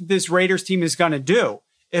we think that this Raiders team is going to do?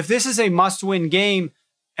 If this is a must-win game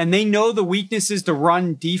and they know the weakness is the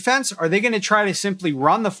run defense, are they going to try to simply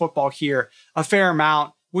run the football here a fair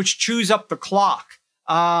amount, which chews up the clock?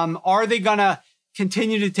 Are they going to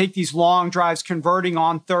continue to take these long drives, converting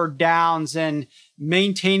on third downs and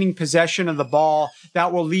maintaining possession of the ball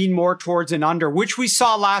that will lean more towards an under, which we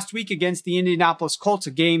saw last week against the Indianapolis Colts,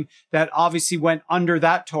 a game that obviously went under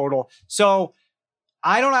that total. So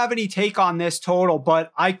I don't have any take on this total,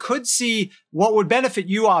 but I could see what would benefit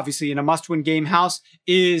you, obviously, in a must-win game house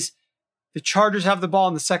is the Chargers have the ball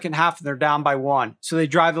in the second half and they're down by 1. So they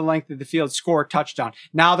drive the length of the field, score a touchdown.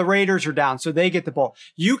 Now the Raiders are down, so they get the ball.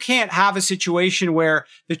 You can't have a situation where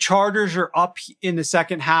the Chargers are up in the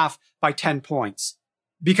second half by 10 points.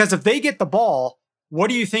 Because if they get the ball, what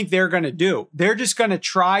do you think they're going to do? They're just going to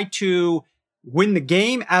try to win the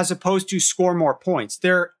game as opposed to score more points.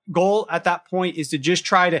 Their goal at that point is to just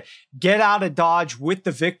try to get out of Dodge with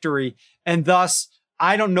the victory. And thus,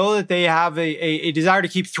 I don't know that they have a desire to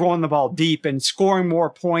keep throwing the ball deep and scoring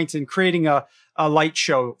more points and creating a light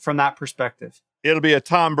show from that perspective. It'll be a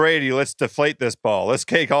Tom Brady, let's deflate this ball. Let's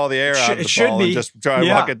take all the air out of the ball and just try and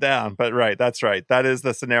walk it down. But right, that's right. That is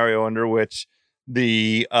the scenario under which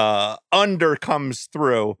the under comes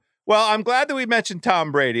through. Well, I'm glad that we mentioned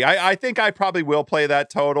Tom Brady. I think I probably will play that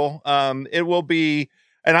total. It will be,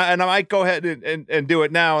 and I might go ahead and do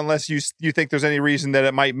it now, unless you think there's any reason that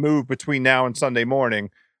it might move between now and Sunday morning.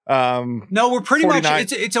 No, we're pretty 49.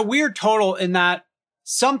 Much. It's a weird total in that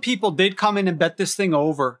some people did come in and bet this thing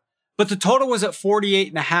over, but the total was at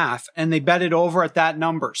 48.5, and they bet it over at that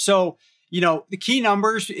number. So the key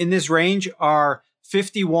numbers in this range are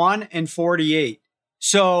 51 and 48.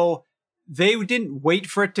 So they didn't wait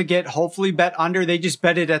for it to get hopefully bet under. They just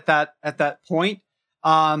bet it at that point.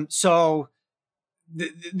 So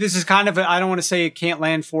this is kind of, I don't want to say it can't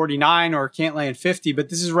land 49 or it can't land 50, but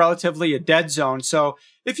this is relatively a dead zone. So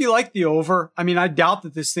if you like the over, I mean, I doubt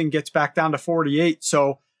that this thing gets back down to 48.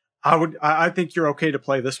 So I think you're okay to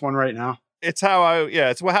play this one right now. it's how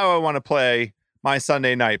I want to play my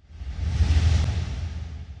Sunday night.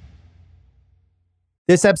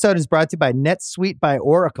 This episode is brought to you by NetSuite by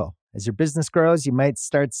Oracle. As your business grows, you might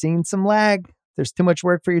start seeing some lag. There's too much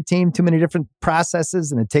work for your team, too many different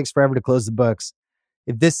processes, and it takes forever to close the books.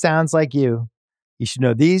 If this sounds like you, you should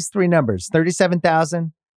know these three numbers: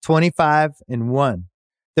 37,000, 25, and 1.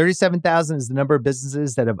 37,000 is the number of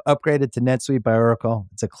businesses that have upgraded to NetSuite by Oracle.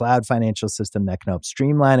 It's a cloud financial system that can help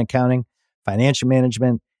streamline accounting, financial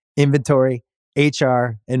management, inventory,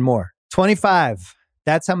 HR, and more. 25,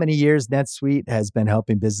 that's how many years NetSuite has been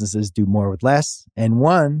helping businesses do more with less. And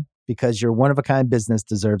 1, because your one-of-a-kind business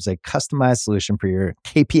deserves a customized solution for your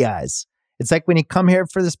KPIs. It's like when you come here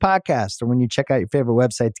for this podcast or when you check out your favorite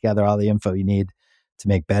website to gather all the info you need to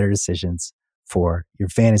make better decisions for your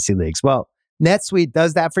fantasy leagues. Well, NetSuite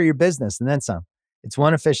does that for your business and then some. It's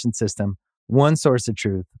one efficient system, one source of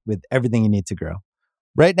truth with everything you need to grow.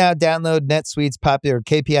 Right now, download NetSuite's popular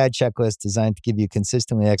KPI checklist designed to give you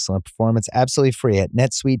consistently excellent performance absolutely free at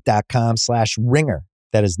netsuite.com/ringer.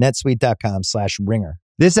 That is netsuite.com/ringer.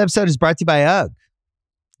 This episode is brought to you by UGG.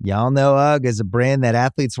 Y'all know UGG is a brand that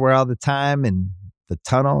athletes wear all the time in the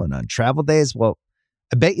tunnel and on travel days. Well,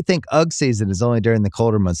 I bet you think UGG season is only during the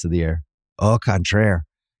colder months of the year. Au contraire,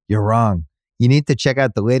 you're wrong. You need to check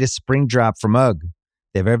out the latest spring drop from UGG.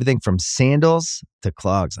 They have everything from sandals to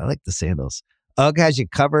clogs. I like the sandals. UGG has you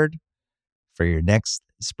covered for your next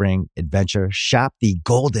spring adventure. Shop the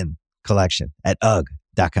Golden Collection at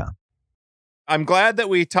UGG.com. I'm glad that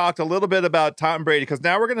we talked a little bit about Tom Brady, because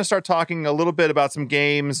now we're going to start talking a little bit about some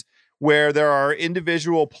games where there are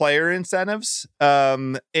individual player incentives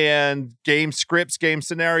and game scripts, game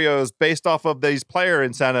scenarios based off of these player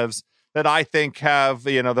incentives that I think have,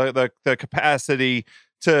 the capacity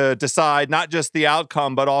to decide not just the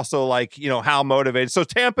outcome, but also how motivated. So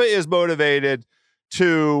Tampa is motivated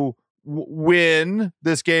to win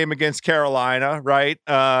this game against Carolina, right?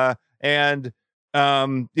 There's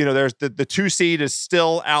the 2 seed is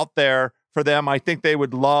still out there for them. I think they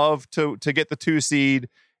would love to get the 2 seed.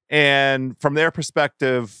 And from their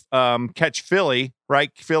perspective, catch Philly,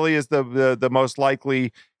 right? Philly is the most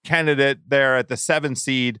likely candidate there at the 7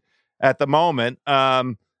 seed at the moment.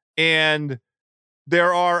 And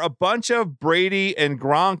there are a bunch of Brady and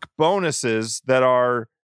Gronk bonuses that are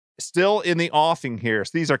still in the offing here.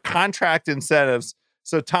 So these are contract incentives.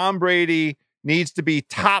 So Tom Brady needs to be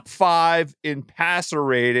top 5 in passer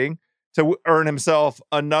rating to earn himself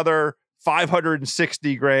another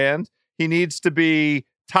 $560,000. He needs to be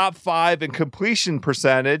top 5 in completion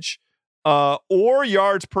percentage or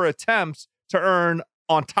yards per attempt to earn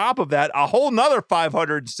on top of that a whole nother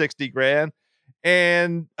 $560,000.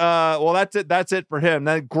 And that's it for him.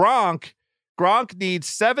 Then Gronk needs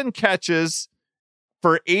 7 catches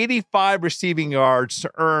for 85 receiving yards to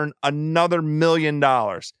earn another $1 million.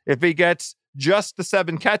 If he gets just the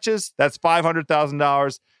 7 catches, that's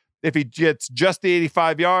 $500,000. If he gets just the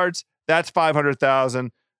 85 yards, that's $500,000.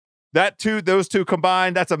 Those two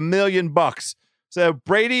combined, that's $1 million. So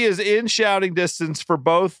Brady is in shouting distance for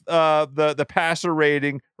both the passer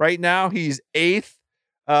rating. Right now, he's 8th,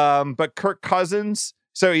 but Kirk Cousins.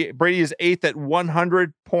 So Brady is 8th at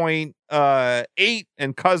 100.8,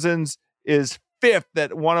 and Cousins is 5th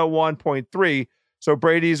at 101.3. So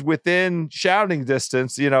Brady's within shouting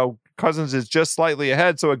distance. Cousins is just slightly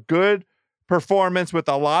ahead. So a good performance with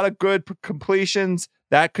a lot of good completions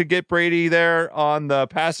that could get Brady there on the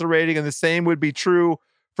passer rating. And the same would be true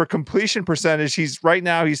for completion percentage. He's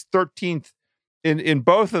 13th in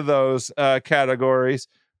both of those categories.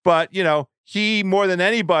 But, he more than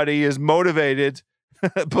anybody is motivated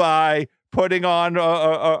by putting on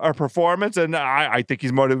a performance. And I think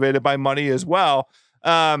he's motivated by money as well.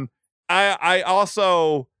 I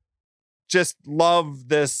also just love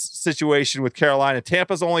this situation with Carolina.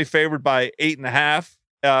 Tampa's only favored by 8.5,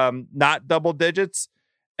 not double digits.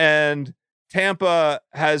 And Carolina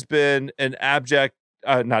has been an abject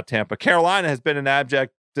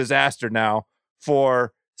disaster now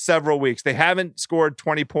for several weeks. They haven't scored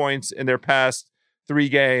 20 points in their past 3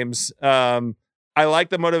 games. I like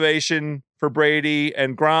the motivation for Brady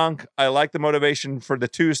and Gronk. I like the motivation for the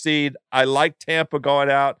 2 seed. I like Tampa going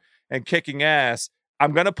out and kicking ass.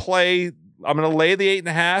 I'm going to lay the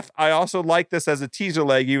 8.5. I also like this as a teaser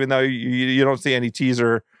leg, even though you don't see any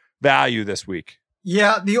teaser value this week.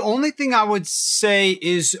 Yeah, the only thing I would say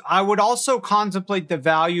is I would also contemplate the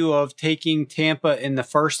value of taking Tampa in the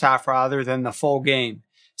first half rather than the full game,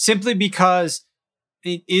 simply because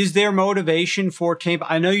is there motivation for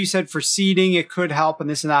Tampa? I know you said for seeding it could help and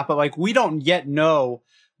this and that, but we don't yet know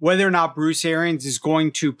whether or not Bruce Arians is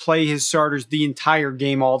going to play his starters the entire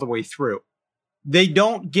game all the way through. they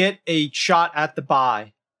don't get a shot at the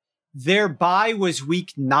bye. Their bye was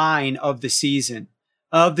week 9 of the season.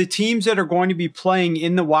 Of the teams that are going to be playing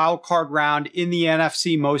in the wild card round in the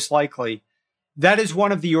NFC, most likely, that is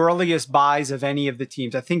one of the earliest byes of any of the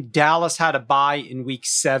teams. I think Dallas had a bye in week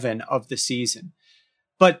 7 of the season.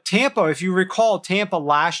 But Tampa, if you recall, Tampa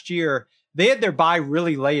last year, they had their bye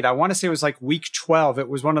really late. I want to say it was like week 12. It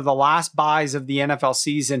was one of the last byes of the NFL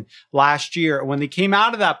season last year. When they came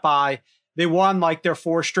out of that bye, they won like their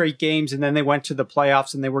 4 straight games, and then they went to the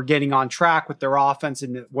playoffs and they were getting on track with their offense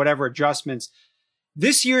and whatever adjustments.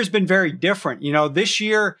 This year has been very different. This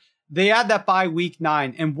year they had that bye week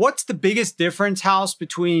 9. And what's the biggest difference, House,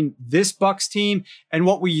 between this Bucs team and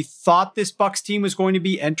what we thought this Bucs team was going to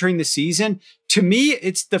be entering the season? To me,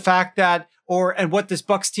 it's the fact that, and what this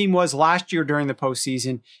Bucs team was last year during the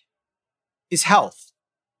postseason, is health.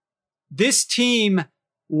 This team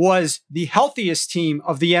was the healthiest team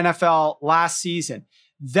of the NFL last season.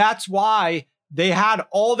 That's why they had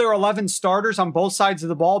all their 11 starters on both sides of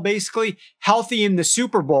the ball basically healthy in the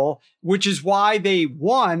Super Bowl, which is why they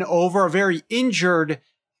won over a very injured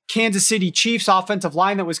Kansas City Chiefs offensive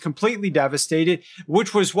line that was completely devastated,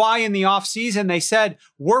 which was why in the offseason they said,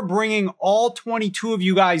 we're bringing all 22 of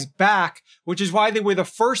you guys back, which is why they were the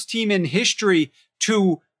first team in history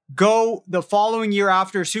to go the following year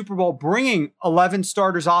after Super Bowl, bringing 11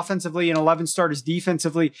 starters offensively and 11 starters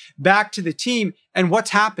defensively back to the team. And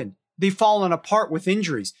what's happened? They've fallen apart with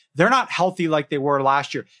injuries. They're not healthy like they were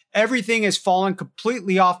last year. Everything has fallen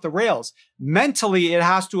completely off the rails. Mentally, it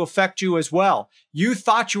has to affect you as well. You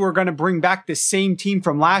thought you were going to bring back the same team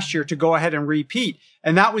from last year to go ahead and repeat.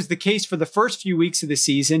 And that was the case for the first few weeks of the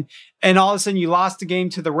season. And all of a sudden you lost the game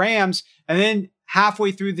to the Rams. And then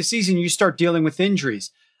halfway through the season, you start dealing with injuries.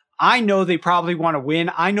 I know they probably want to win.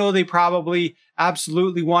 I know they probably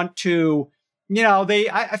absolutely want to,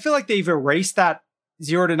 I feel like they've erased that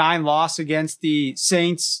 0-9 loss against the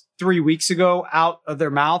Saints 3 weeks ago out of their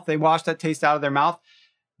mouth. They washed that taste out of their mouth.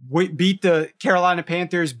 Beat the Carolina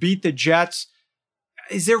Panthers, beat the Jets.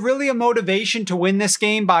 Is there really a motivation to win this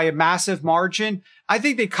game by a massive margin? I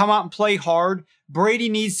think they come out and play hard. Brady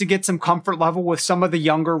needs to get some comfort level with some of the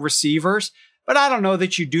younger receivers, but I don't know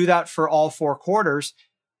that you do that for all 4 quarters.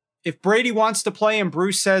 If Brady wants to play and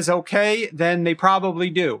Bruce says, okay, then they probably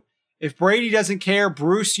do. If Brady doesn't care,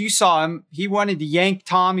 Bruce, you saw him. He wanted to yank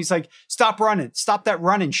Tom. He's like, stop running. Stop that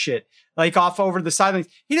running shit. Like off over the sidelines.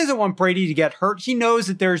 He doesn't want Brady to get hurt. He knows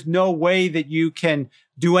that there's no way that you can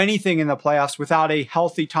do anything in the playoffs without a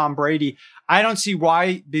healthy Tom Brady. I don't see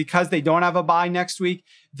why, because they don't have a bye next week,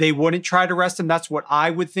 they wouldn't try to rest him. That's what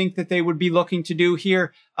I would think that they would be looking to do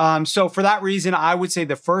here. So for that reason, I would say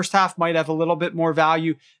the first half might have a little bit more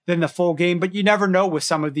value than the full game, but you never know with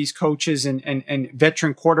some of these coaches and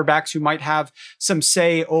veteran quarterbacks who might have some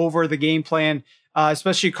say over the game plan,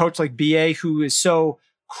 especially a coach like BA, who is so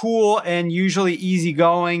cool and usually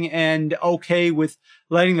easygoing and okay with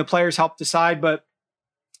letting the players help decide. But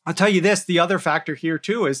I'll tell you this, the other factor here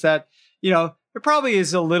too is that, there probably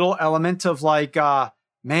is a little element of like,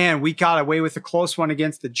 man, we got away with a close one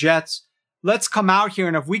against the Jets. Let's come out here,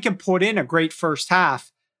 and if we can put in a great first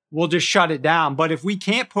half, we'll just shut it down. But if we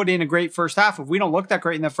can't put in a great first half, if we don't look that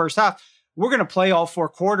great in the first half, we're going to play all 4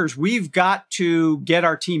 quarters. We've got to get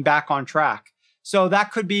our team back on track. So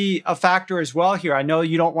that could be a factor as well here. I know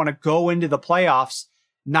you don't want to go into the playoffs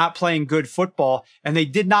not playing good football, and they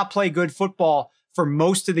did not play good football for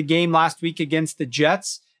most of the game last week against the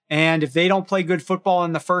Jets. And if they don't play good football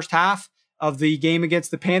in the first half of the game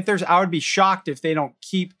against the Panthers, I would be shocked if they don't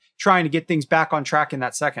keep trying to get things back on track in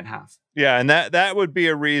that second half. Yeah, and that would be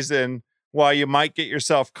a reason why you might get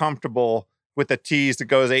yourself comfortable with a tease that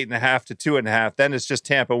goes 8.5 to 2.5. Then it's just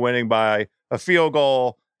Tampa winning by a field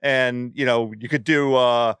goal, and you could do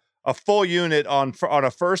a full unit on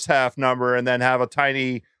a first half number, and then have a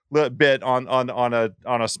tiny little bit on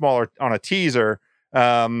a teaser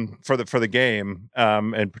for the game,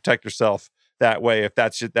 and protect yourself that way if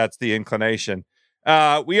that's the inclination.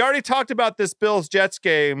 We already talked about this Bills-Jets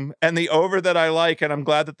game and the over that I like, and I'm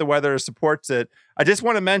glad that the weather supports it. I just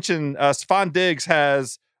want to mention Stefon Diggs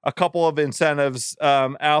has a couple of incentives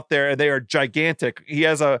out there, and they are gigantic. He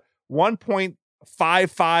has a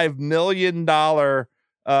 $1.55 million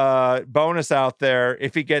bonus out there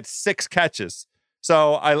if he gets 6 catches.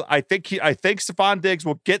 So I think Stefon Diggs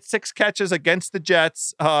will get 6 catches against the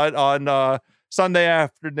Jets on Sunday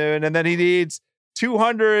afternoon, and then he needs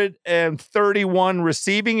 231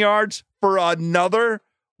 receiving yards for another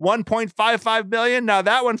 $1.55 million. Now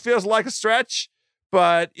that one feels like a stretch,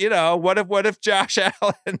 but what if Josh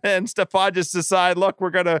Allen and Stefon just decide, look,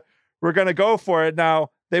 we're gonna go for it.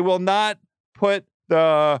 Now they will not put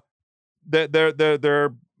the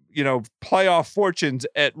their playoff fortunes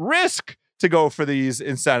at risk to go for these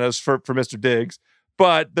incentives for Mr. Diggs.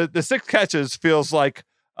 But the 6 catches feels like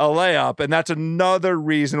a layup, and that's another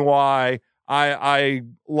reason why I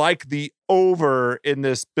like the over in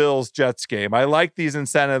this Bills-Jets game. I like these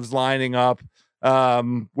incentives lining up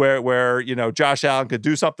where Josh Allen could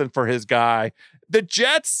do something for his guy. The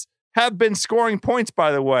Jets have been scoring points,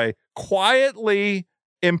 by the way, quietly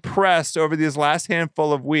impressed over these last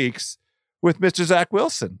handful of weeks with Mr. Zach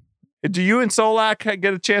Wilson. Do you and Solak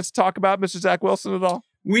get a chance to talk about Mr. Zach Wilson at all?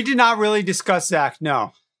 We did not really discuss Zach,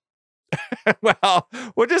 no. Well,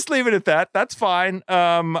 we'll just leave it at that. That's fine.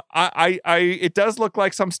 It does look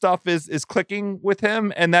like some stuff is clicking with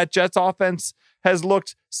him, and that Jets offense has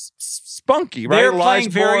looked spunky, right? They're playing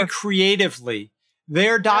very creatively.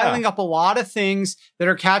 They're dialing up a lot of things that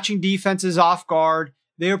are catching defenses off guard.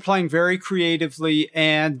 They are playing very creatively,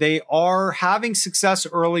 and they are having success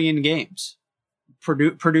early in games,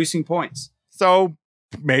 producing points. So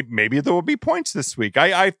maybe there will be points this week.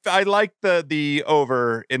 I like the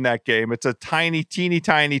over in that game. It's a teeny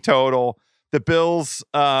tiny total. The Bills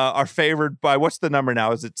are favored by, what's the number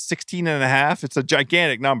now? Is it 16.5? It's a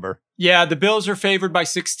gigantic number. Yeah, the Bills are favored by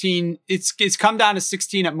 16. It's come down to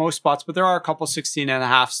 16 at most spots, but there are a couple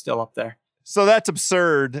 16.5 still up there. So that's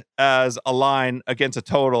absurd as a line against a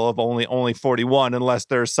total of only 41, unless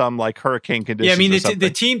there's some like hurricane conditions. Yeah, I mean, the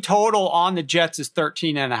team total on the Jets is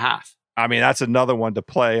 13.5. I mean, that's another one to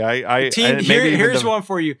play. Here's one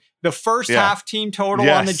for you. The first half team total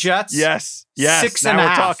on the Jets. Yes. 6.5. Now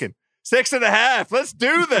we're talking 6.5. Let's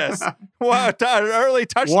do this. What an early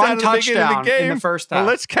touchdown at the beginning of the game. In the first half. Well,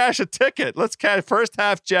 let's cash a ticket. Let's cash first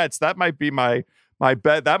half Jets. That might be my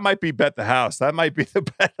bet. That might be bet the house. That might be the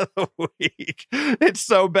bet of the week. It's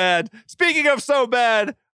so bad. Speaking of so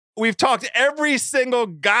bad, we've talked every single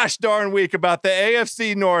gosh darn week about the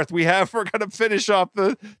AFC North. We're going to finish off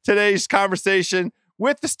today's conversation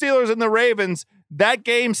with the Steelers and the Ravens. That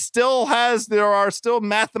game there are still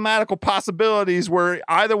mathematical possibilities where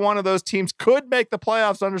either one of those teams could make the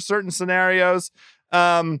playoffs under certain scenarios.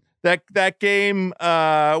 That game,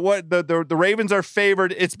 the Ravens are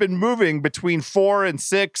favored. It's been moving between 4 and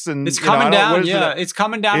 6, and it's coming down. It's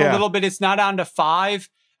coming down a little bit. It's now down to 5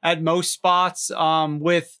 at most spots,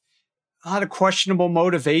 with a lot of questionable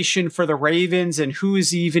motivation for the Ravens and who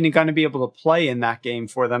is even going to be able to play in that game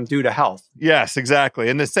for them due to health. Yes, exactly.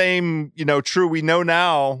 And the same, true. We know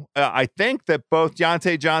now, I think that both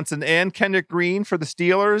Deontay Johnson and Kendrick Green for the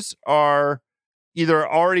Steelers are either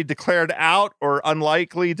already declared out or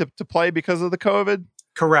unlikely to play because of the COVID.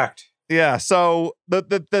 Correct. Yeah. So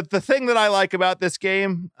the thing that I like about this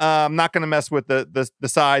game, I'm not going to mess with the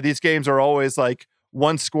side. These games are always like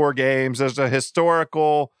 1-score games. There's a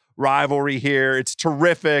historical rivalry here. It's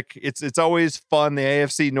terrific. It's always fun. The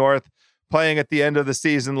AFC North playing at the end of the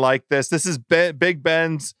season like this. This is Big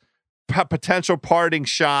Ben's potential parting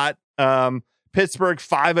shot. Pittsburgh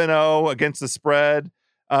 5-0 against the spread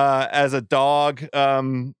as a dog.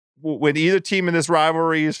 When either team in this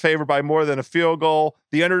rivalry is favored by more than a field goal,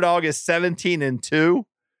 the underdog is 17-2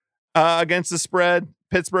 against the spread.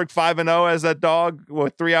 Pittsburgh 5-0 as that dog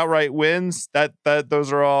with 3 outright wins.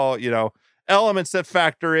 Those are all elements that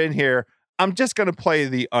factor in here. I'm just going to play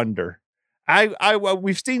the under.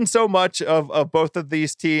 We've seen so much of both of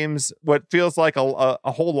these teams, what feels like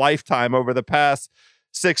a whole lifetime over the past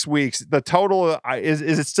 6 weeks. The total is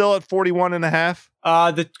it still at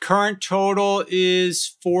 41.5? The current total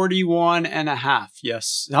is 41.5.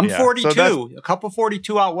 Yes. I'm 42, so a couple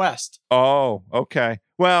 42 out west. Oh, okay.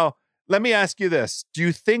 Well, let me ask you this. Do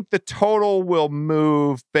you think the total will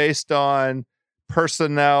move based on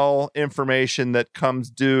personnel information that comes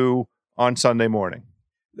due on Sunday morning?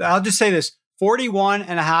 I'll just say this.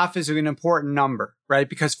 41.5 is an important number, right?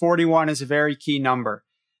 Because 41 is a very key number.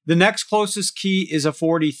 The next closest key is a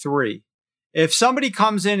 43. If somebody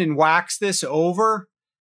comes in and whacks this over,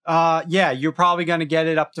 you're probably going to get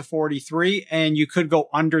it up to 43, and you could go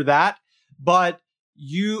under that. But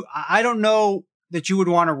I don't know that you would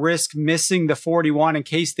want to risk missing the 41 in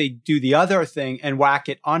case they do the other thing and whack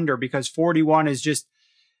it under, because 41 is just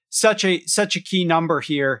such a key number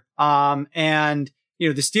here. And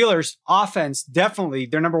the Steelers offense, definitely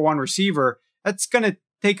their number one receiver, that's going to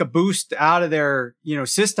take a boost out of their,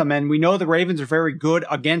 system. And we know the Ravens are very good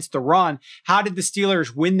against the run. How did the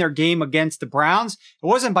Steelers win their game against the Browns? It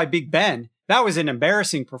wasn't by Big Ben. That was an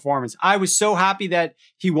embarrassing performance. I was so happy that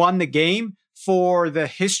he won the game for the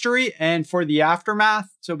history and for the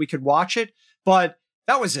aftermath so we could watch it. But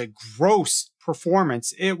that was a gross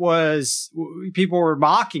performance. It was, people were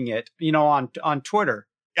mocking it, on Twitter.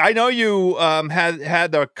 I know you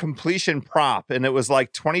had the completion prop, and it was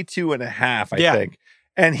like 22.5, I think.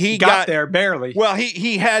 And he got there barely. Well,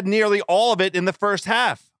 he had nearly all of it in the first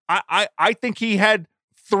half. I think he had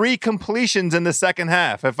 3 completions in the second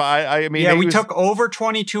half. We took over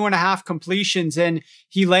 22.5 completions, and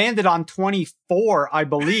he landed on 24, I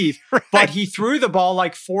believe. Right. But he threw the ball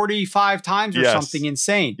like 45 times or something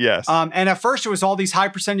insane. Yes. And at first it was all these high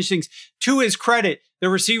percentage things. To his credit, the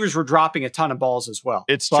receivers were dropping a ton of balls as well.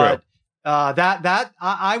 It's true.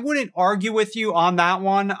 I wouldn't argue with you on that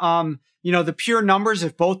one. The pure numbers,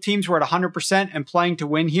 if both teams were at 100% and playing to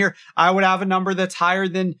win here, I would have a number that's higher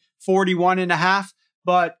than 41.5.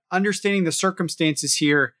 But understanding the circumstances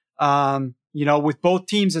here, with both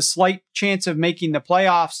teams a slight chance of making the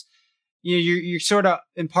playoffs, you're sort of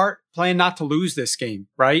in part playing not to lose this game,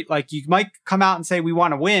 right? Like you might come out and say, we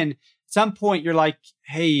want to win. At some point you're like,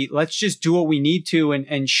 hey, let's just do what we need to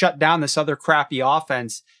and shut down this other crappy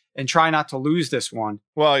offense and try not to lose this one.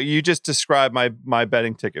 Well, you just described my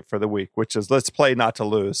betting ticket for the week, which is let's play not to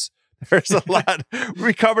lose. There's a lot.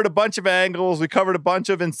 We covered a bunch of angles. We covered a bunch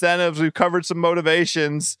of incentives. We covered some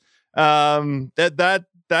motivations. That's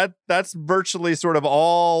virtually sort of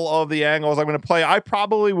all of the angles I'm going to play. I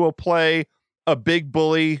probably will play a big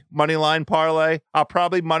bully money line parlay. I'll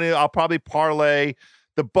probably parlay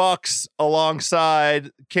the Bucks alongside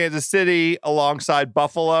Kansas City alongside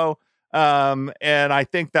Buffalo. And I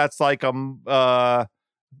think that's like what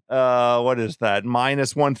is that?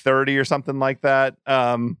 -130 or something like that.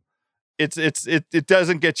 It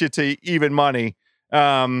doesn't get you to even money.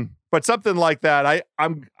 But something like that,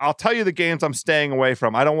 I'll tell you the games I'm staying away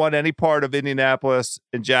from. I don't want any part of Indianapolis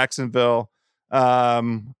and Jacksonville.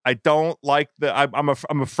 I don't like I'm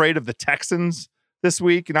afraid of the Texans this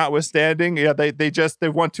week, notwithstanding. Yeah,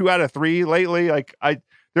 they've won 2 out of 3 lately.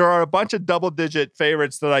 There are a bunch of double-digit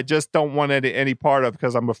favorites that I just don't want any part of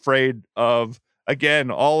because I'm afraid of,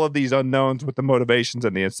 again, all of these unknowns with the motivations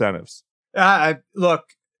and the incentives.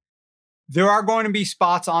 Look, there are going to be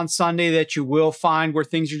spots on Sunday that you will find where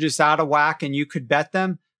things are just out of whack and you could bet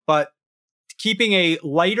them. But keeping a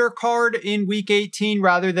lighter card in Week 18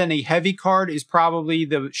 rather than a heavy card is probably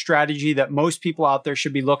the strategy that most people out there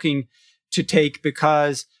should be looking to take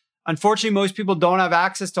because unfortunately, most people don't have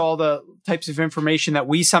access to all the types of information that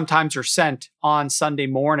we sometimes are sent on Sunday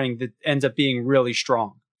morning that ends up being really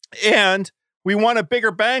strong. And we want a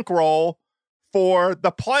bigger bankroll for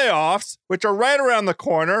the playoffs, which are right around the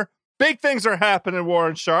corner. Big things are happening,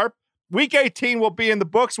 Warren Sharp. Week 18 will be in the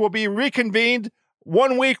books. We'll be reconvened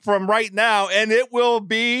 1 week from right now, and it will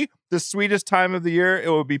be the sweetest time of the year. It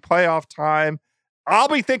will be playoff time. I'll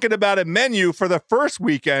be thinking about a menu for the first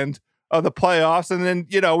weekend of the playoffs. And then,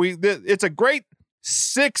 it's a great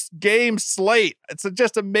 6-game slate. It's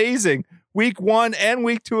just amazing. Week 1 and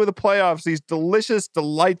week 2 of the playoffs, these delicious,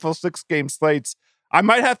 delightful 6-game slates. I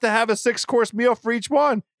might have to have a 6-course meal for each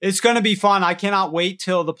one. It's going to be fun. I cannot wait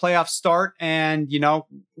till the playoffs start. And,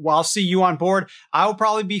 I'll see you on board. I will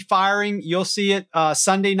probably be firing. You'll see it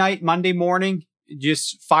Sunday night, Monday morning,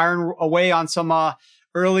 just firing away on some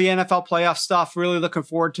early NFL playoff stuff. Really looking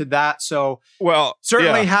forward to that. So,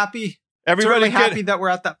 certainly happy. Everybody happy that we're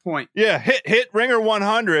at that point. Yeah, hit Ringer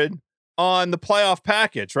 100 on the playoff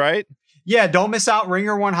package, right? Yeah, don't miss out.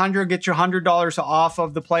 Ringer 100. Get your $100 off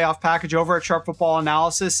of the playoff package over at Sharp Football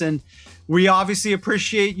Analysis. And we obviously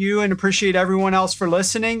appreciate you and appreciate everyone else for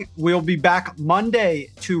listening. We'll be back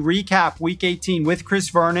Monday to recap Week 18 with Chris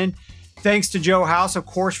Vernon. Thanks to Joe House, of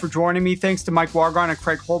course, for joining me. Thanks to Mike Wargron and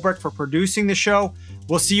Craig Holbrook for producing the show.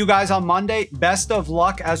 We'll see you guys on Monday. Best of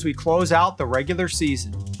luck as we close out the regular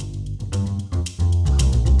season.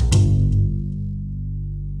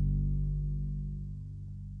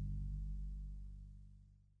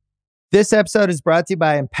 This episode is brought to you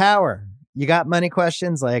by Empower. You got money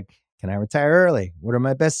questions like, can I retire early? What are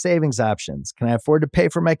my best savings options? Can I afford to pay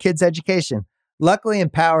for my kids' education? Luckily,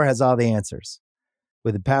 Empower has all the answers.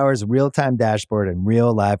 With Empower's real-time dashboard and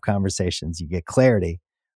real live conversations, you get clarity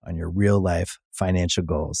on your real-life financial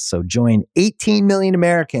goals. So join 18 million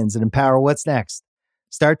Americans and Empower What's Next.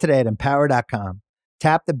 Start today at empower.com.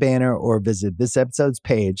 Tap the banner or visit this episode's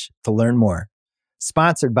page to learn more.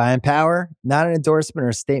 Sponsored by Empower, not an endorsement or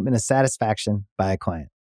a statement of satisfaction by a client.